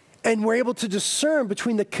 And we're able to discern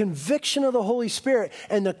between the conviction of the Holy Spirit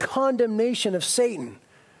and the condemnation of Satan.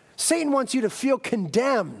 Satan wants you to feel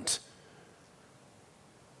condemned.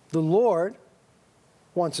 The Lord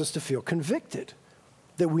wants us to feel convicted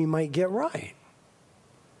that we might get right.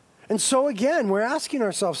 And so again, we're asking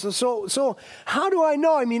ourselves, so how do I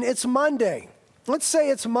know? I mean, it's Monday. Let's say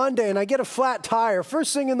it's Monday and I get a flat tire.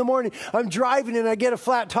 First thing in the morning, I'm driving and I get a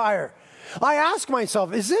flat tire. I ask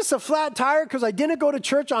myself, is this a flat tire because I didn't go to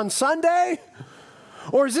church on Sunday?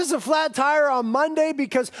 Or is this a flat tire on Monday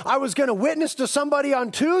because I was going to witness to somebody on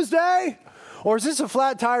Tuesday? Or is this a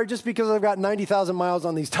flat tire just because I've got 90,000 miles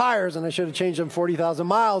on these tires and I should have changed them 40,000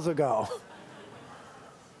 miles ago?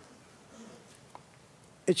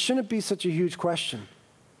 It shouldn't be such a huge question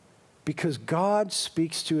because God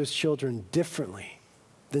speaks to his children differently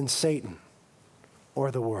than Satan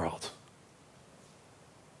or the world.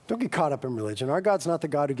 Don't get caught up in religion. Our God's not the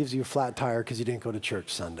God who gives you a flat tire because you didn't go to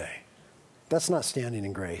church Sunday. That's not standing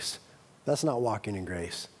in grace. That's not walking in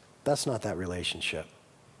grace. That's not that relationship.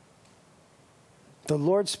 The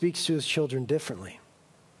Lord speaks to his children differently.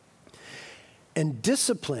 And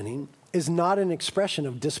disciplining is not an expression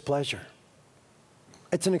of displeasure.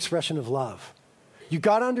 It's an expression of love. You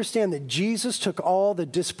got to understand that Jesus took all the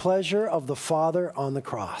displeasure of the Father on the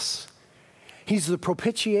cross. He's the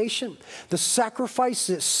propitiation, the sacrifice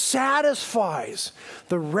that satisfies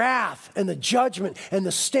the wrath and the judgment and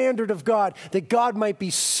the standard of God, that God might be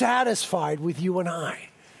satisfied with you and I.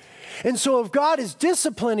 And so if God is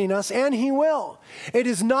disciplining us, and he will, it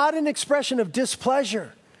is not an expression of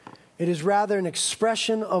displeasure. It is rather an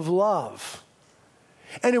expression of love.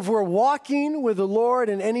 And if we're walking with the Lord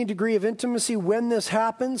in any degree of intimacy when this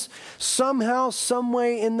happens, somehow, some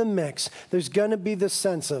way in the mix, there's going to be this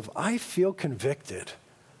sense of, I feel convicted.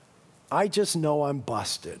 I just know I'm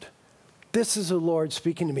busted. This is the Lord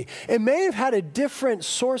speaking to me. It may have had a different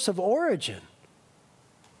source of origin,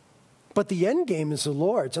 but the end game is the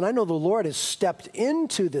Lord's. And I know the Lord has stepped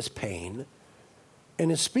into this pain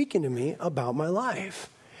and is speaking to me about my life.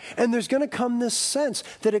 And there's going to come this sense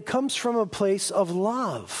that it comes from a place of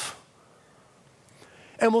love.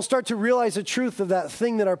 And we'll start to realize the truth of that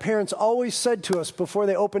thing that our parents always said to us before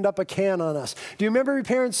they opened up a can on us. Do you remember your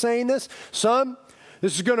parents saying this? Son,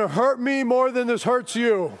 this is going to hurt me more than this hurts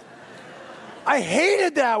you. I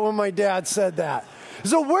hated that when my dad said that. It's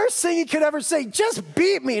the worst thing he could ever say. Just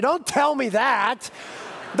beat me. Don't tell me that.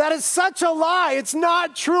 That is such a lie. It's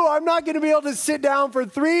not true. I'm not going to be able to sit down for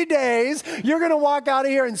 3 days. You're going to walk out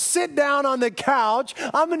of here and sit down on the couch.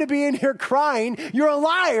 I'm going to be in here crying. You're a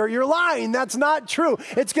liar. You're lying. That's not true.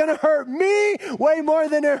 It's going to hurt me way more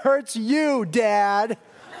than it hurts you, Dad.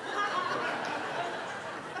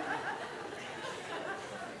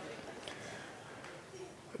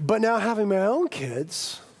 But now having my own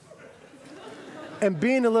kids and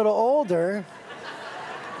being a little older,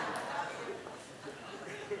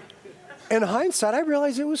 in hindsight, I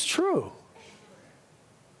realized it was true.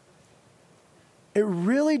 It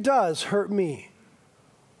really does hurt me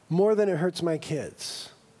more than it hurts my kids.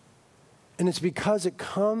 And it's because it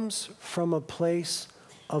comes from a place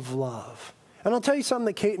of love. And I'll tell you something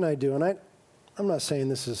that Kate and I do, and I'm not saying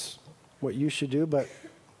this is what you should do, but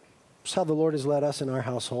it's how the Lord has led us in our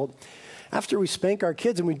household. After we spank our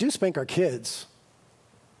kids, and we do spank our kids,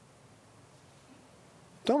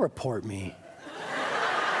 don't report me.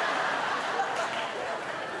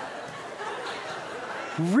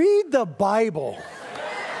 Read the Bible.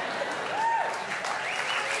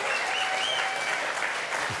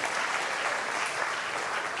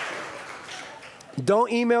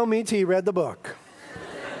 Don't email me till you read the book.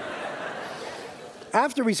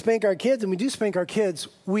 After we spank our kids, and we do spank our kids,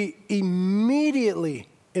 we immediately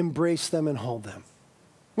embrace them and hold them.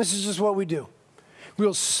 This is just what we do.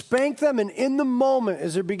 We'll spank them, and in the moment,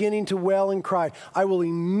 as they're beginning to wail and cry, I will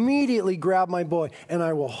immediately grab my boy, and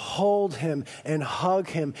I will hold him and hug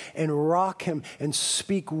him and rock him and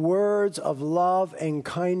speak words of love and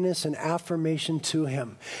kindness and affirmation to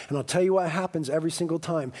him. And I'll tell you what happens every single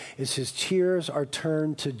time is his tears are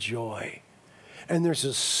turned to joy. And there's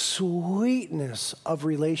a sweetness of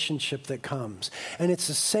relationship that comes. And it's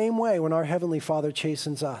the same way when our Heavenly Father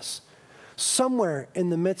chastens us. Somewhere in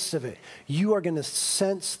the midst of it, you are going to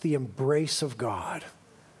sense the embrace of God,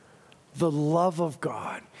 the love of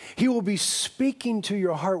God. He will be speaking to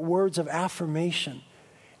your heart words of affirmation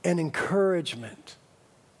and encouragement.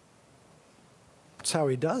 That's how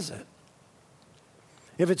he does it.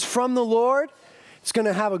 If it's from the Lord, it's going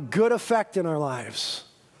to have a good effect in our lives.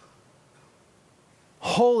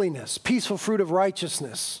 Holiness, peaceful fruit of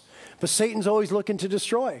righteousness. But Satan's always looking to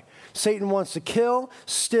destroy. Satan wants to kill,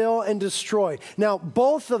 steal, and destroy. Now,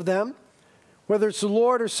 both of them, whether it's the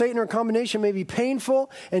Lord or Satan or a combination, may be painful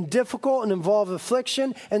and difficult and involve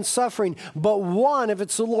affliction and suffering. But one, if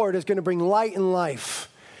it's the Lord, is going to bring light and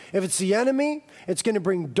life. If it's the enemy, it's going to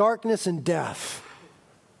bring darkness and death.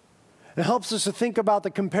 It helps us to think about the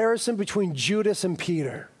comparison between Judas and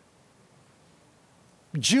Peter.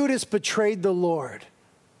 Judas betrayed the Lord.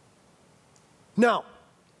 Now,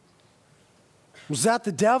 was that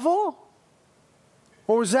the devil?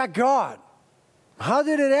 Or was that God? How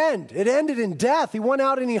did it end? It ended in death. He went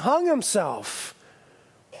out and he hung himself.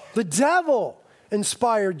 The devil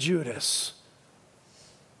inspired Judas.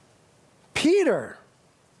 Peter.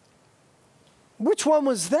 Which one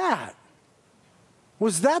was that?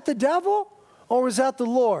 Was that the devil or was that the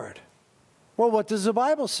Lord? Well, what does the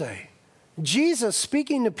Bible say? Jesus,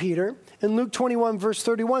 speaking to Peter in Luke 21, verse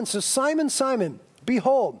 31, says, Simon, Simon,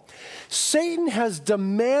 behold, Satan has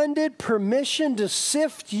demanded permission to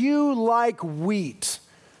sift you like wheat.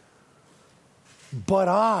 But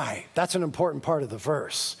I, that's an important part of the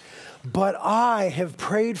verse, but I have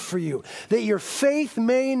prayed for you that your faith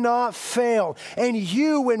may not fail. And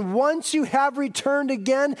you, when once you have returned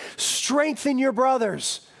again, strengthen your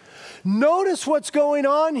brothers. Notice what's going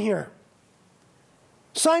on here.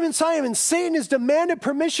 Simon, Simon, Satan has demanded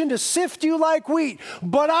permission to sift you like wheat,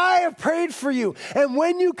 but I have prayed for you. And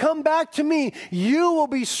when you come back to me, you will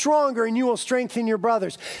be stronger and you will strengthen your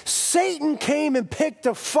brothers. Satan came and picked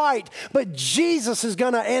a fight, but Jesus is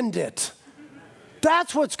going to end it.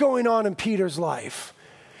 That's what's going on in Peter's life.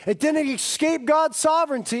 It didn't escape God's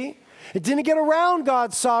sovereignty. It didn't get around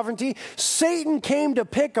God's sovereignty. Satan came to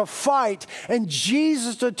pick a fight, and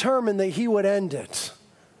Jesus determined that he would end it.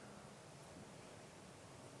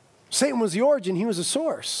 Satan was the origin. He was the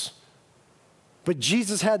source. But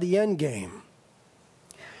Jesus had the end game.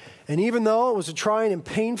 And even though it was a trying and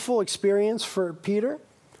painful experience for Peter,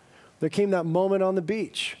 there came that moment on the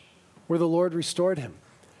beach where the Lord restored him.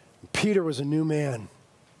 Peter was a new man.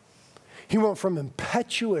 He went from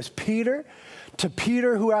impetuous Peter to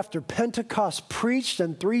Peter who after Pentecost preached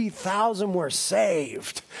and 3,000 were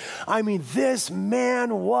saved. I mean, this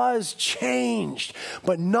man was changed,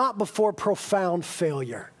 but not before profound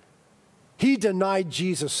failure. He denied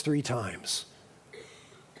Jesus 3 times.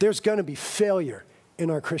 There's going to be failure in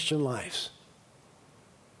our Christian lives.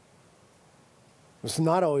 It's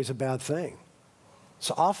not always a bad thing. It's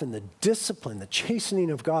often the discipline, the chastening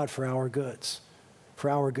of God for our goods, for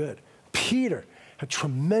our good. Peter had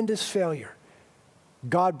tremendous failure.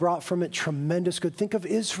 God brought from it tremendous good. Think of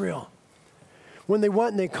Israel. When they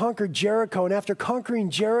went and they conquered Jericho, and after conquering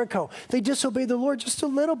Jericho, they disobeyed the Lord just a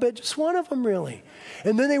little bit, just one of them really.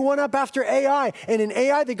 And then they went up after Ai, and in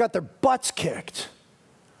Ai they got their butts kicked.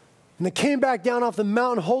 And they came back down off the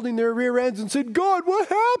mountain holding their rear ends and said, God, what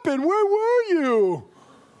happened? Where were you?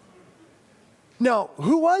 Now,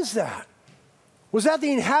 who was that? Was that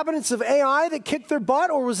the inhabitants of Ai that kicked their butt,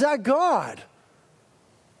 or was that God?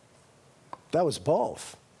 That was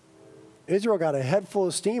both. Israel got a head full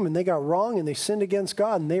of steam, and they got wrong, and they sinned against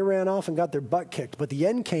God, and they ran off and got their butt kicked. But the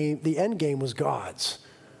end game was God's.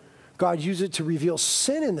 God used it to reveal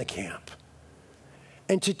sin in the camp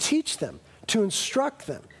and to teach them, to instruct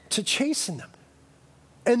them, to chasten them.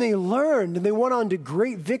 And they learned, and they went on to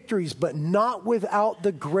great victories, but not without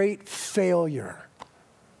the great failure.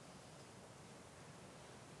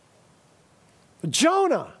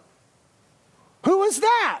 Jonah. Who was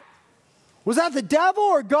that? Was that the devil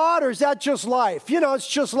or God, or is that just life? You know, it's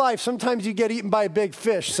just life. Sometimes you get eaten by a big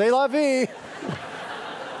fish. C'est la vie.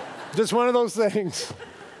 Just one of those things.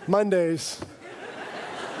 Mondays.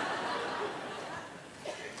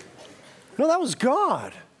 No, that was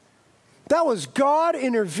God. That was God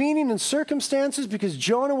intervening in circumstances because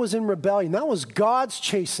Jonah was in rebellion. That was God's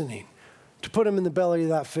chastening to put him in the belly of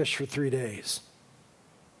that fish for 3 days.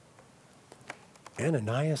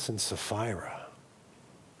 Ananias and Sapphira.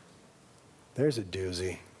 There's a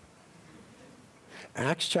doozy.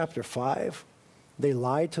 Acts chapter 5, they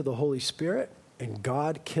lied to the Holy Spirit and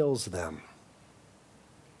God kills them.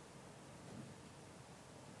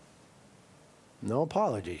 No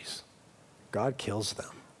apologies. God kills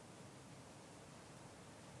them.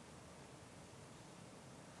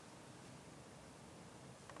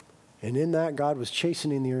 And in that, God was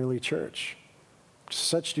chastening the early church to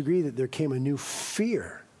such degree that there came a new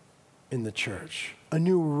fear in the church, a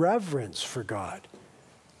new reverence for God,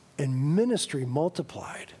 and ministry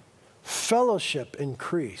multiplied. Fellowship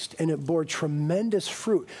increased, and it bore tremendous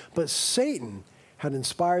fruit. But Satan had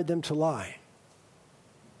inspired them to lie.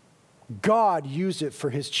 God used it for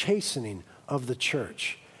his chastening of the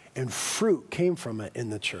church, and fruit came from it in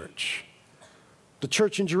the church. The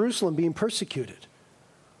church in Jerusalem being persecuted.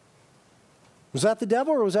 Was that the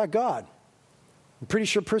devil or was that God? I'm pretty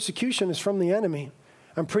sure persecution is from the enemy.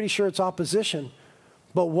 I'm pretty sure it's opposition.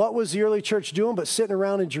 But what was the early church doing but sitting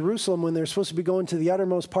around in Jerusalem when they're supposed to be going to the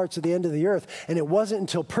uttermost parts of the end of the earth? And it wasn't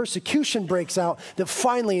until persecution breaks out that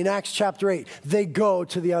finally in Acts chapter 8, they go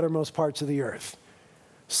to the uttermost parts of the earth.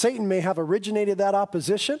 Satan may have originated that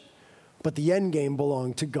opposition, but the end game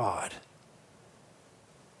belonged to God.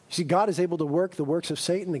 You see, God is able to work the works of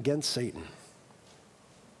Satan against Satan.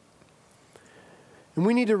 And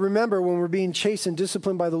we need to remember when we're being chased and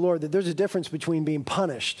disciplined by the Lord that there's a difference between being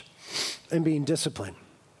punished and being disciplined.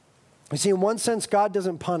 You see, in one sense, God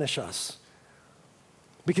doesn't punish us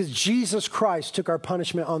because Jesus Christ took our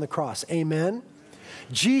punishment on the cross. Amen?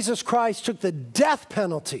 Jesus Christ took the death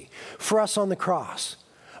penalty for us on the cross.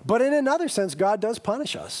 But in another sense, God does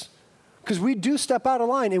punish us because we do step out of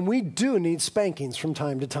line and we do need spankings from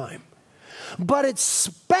time to time. But it's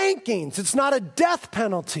spankings. It's not a death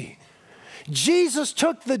penalty. Jesus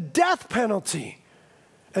took the death penalty,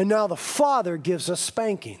 and now the Father gives us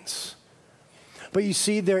spankings. But you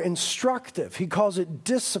see, they're instructive. He calls it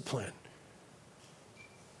discipline.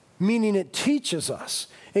 meaning it teaches us.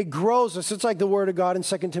 It grows us. It's like the word of God in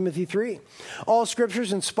 2 Timothy 3. All scripture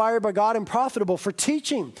is inspired by God and profitable for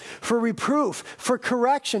teaching, for reproof, for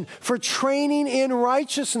correction, for training in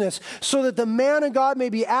righteousness, so that the man of God may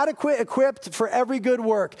be adequate, equipped for every good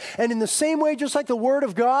work. And in the same way, just like the word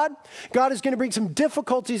of God, God is going to bring some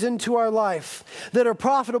difficulties into our life that are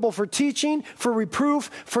profitable for teaching, for reproof,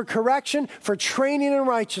 for correction, for training in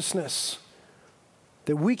righteousness,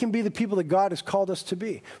 that we can be the people that God has called us to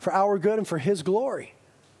be for our good and for his glory.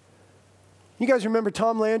 You guys remember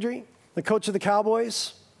Tom Landry, the coach of the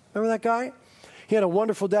Cowboys? Remember that guy? He had a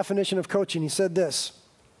wonderful definition of coaching. He said this: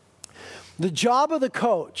 the job of the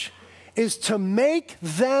coach is to make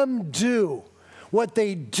them do what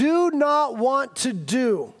they do not want to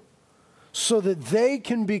do so that they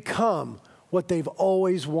can become what they've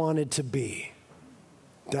always wanted to be.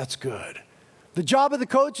 That's good. The job of the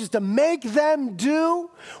coach is to make them do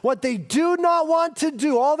what they do not want to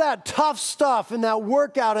do. All that tough stuff and that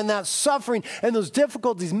workout and that suffering and those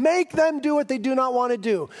difficulties. Make them do what they do not want to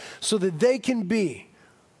do so that they can be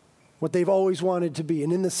what they've always wanted to be.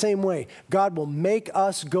 And in the same way, God will make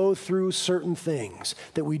us go through certain things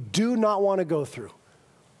that we do not want to go through,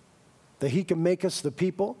 that he can make us the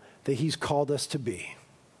people that he's called us to be.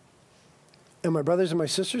 And my brothers and my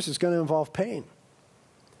sisters, it's going to involve pain.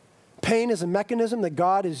 Pain is a mechanism that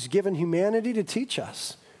God has given humanity to teach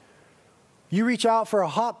us. You reach out for a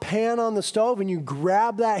hot pan on the stove and you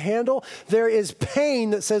grab that handle, there is pain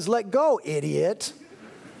that says, let go, idiot.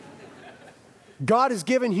 God has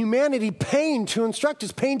given humanity pain to instruct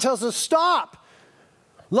us. Pain tells us, stop,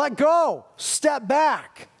 let go, step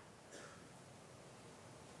back.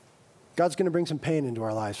 God's going to bring some pain into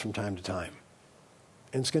our lives from time to time.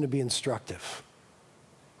 And it's going to be instructive.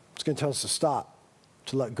 It's going to tell us to stop,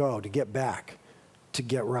 to let go, to get back, to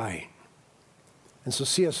get right. And so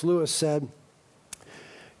C.S. Lewis said,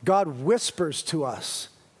 God whispers to us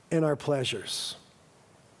in our pleasures.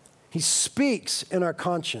 He speaks in our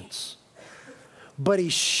conscience, but he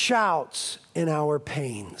shouts in our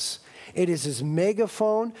pains. It is his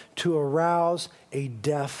megaphone to arouse a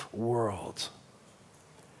deaf world.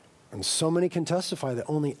 And so many can testify that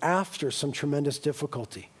only after some tremendous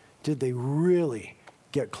difficulty did they really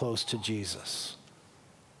get close to Jesus.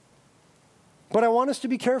 But I want us to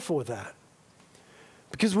be careful with that,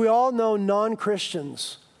 because we all know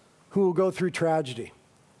non-Christians who will go through tragedy,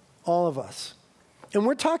 all of us. And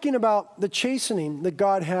we're talking about the chastening that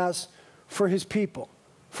God has for his people,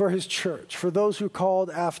 for his church, for those who are called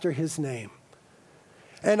after his name.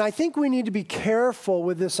 And I think we need to be careful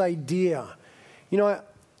with this idea. You know,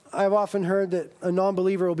 I've often heard that a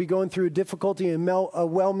non-believer will be going through a difficulty and a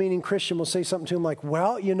well-meaning Christian will say something to him like,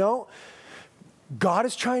 well, you know, God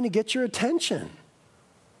is trying to get your attention.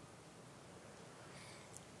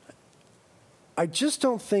 I just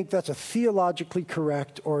don't think that's a theologically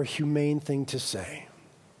correct or a humane thing to say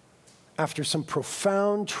after some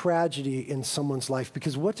profound tragedy in someone's life,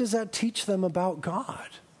 because what does that teach them about God?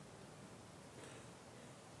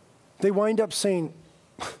 They wind up saying,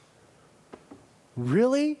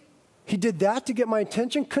 really? He did that to get my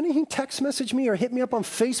attention? Couldn't he text message me or hit me up on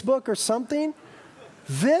Facebook or something?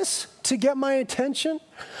 This to get my attention?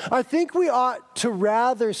 I think we ought to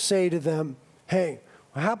rather say to them, hey,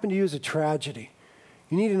 what happened to you is a tragedy.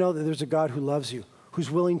 You need to know that there's a God who loves you,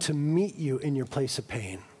 who's willing to meet you in your place of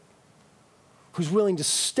pain, who's willing to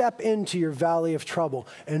step into your valley of trouble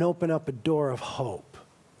and open up a door of hope.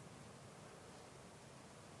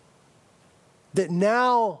 That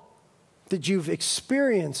now that you've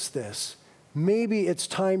experienced this, maybe it's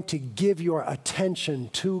time to give your attention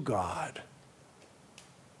to God.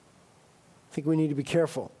 I think we need to be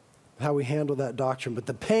careful how we handle that doctrine. But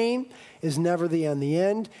the pain is never the end. The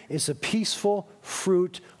end is a peaceful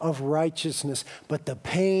fruit of righteousness. But the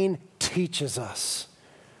pain teaches us.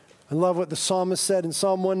 I love what the psalmist said in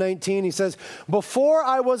Psalm 119. He says, before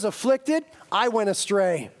I was afflicted, I went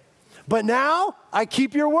astray. But now I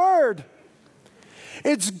keep your word.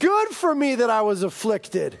 It's good for me that I was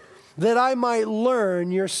afflicted, that I might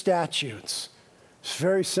learn your statutes. It's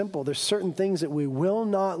very simple. There's certain things that we will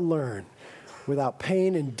not learn without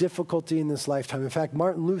pain and difficulty in this lifetime. In fact,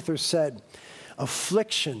 Martin Luther said,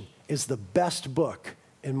 affliction is the best book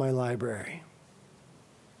in my library.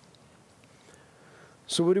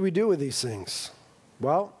 So what do we do with these things?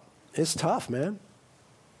 Well, it's tough, man.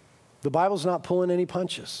 The Bible's not pulling any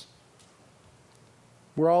punches.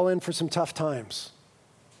 We're all in for some tough times.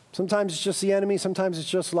 Sometimes it's just the enemy. Sometimes it's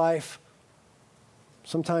just life.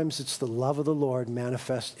 Sometimes it's the love of the Lord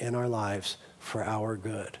manifest in our lives for our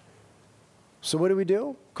good. So what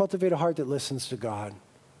do? Cultivate a heart that listens to God,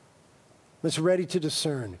 that's ready to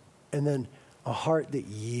discern, and then a heart that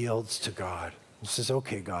yields to God and says,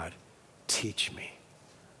 okay, God, teach me.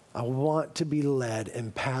 I want to be led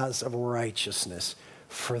in paths of righteousness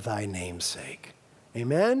for thy name's sake.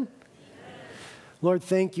 Amen? Lord,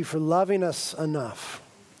 thank you for loving us enough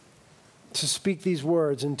to speak these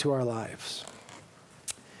words into our lives.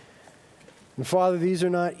 And Father, these are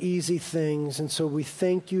not easy things, and so we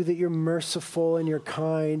thank you that you're merciful and you're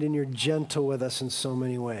kind and you're gentle with us in so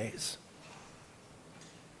many ways.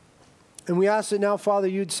 And we ask that now, Father,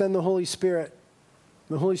 you'd send the Holy Spirit.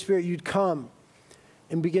 The Holy Spirit, you'd come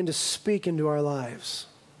and begin to speak into our lives.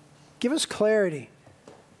 Give us clarity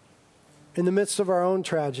in the midst of our own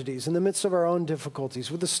tragedies, in the midst of our own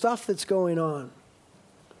difficulties, with the stuff that's going on.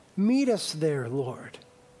 Meet us there, Lord.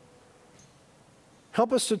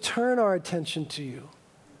 Help us to turn our attention to you.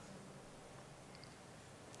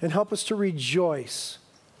 And help us to rejoice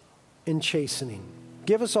in chastening.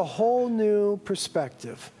 Give us a whole new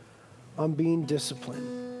perspective on being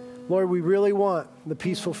disciplined. Lord, we really want the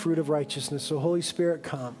peaceful fruit of righteousness. So Holy Spirit,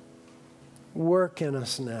 come. Work in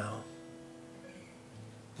us now.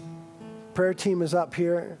 Prayer team is up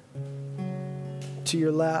here to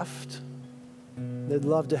your left. They'd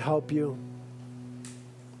love to help you.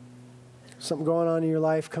 Something going on in your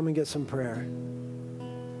life, come and get some prayer.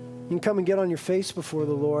 You can come and get on your face before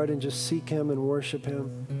the Lord and just seek him and worship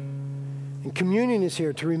him. And communion is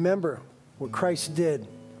here to remember what Christ did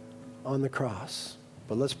on the cross.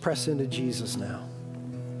 But let's press into Jesus now.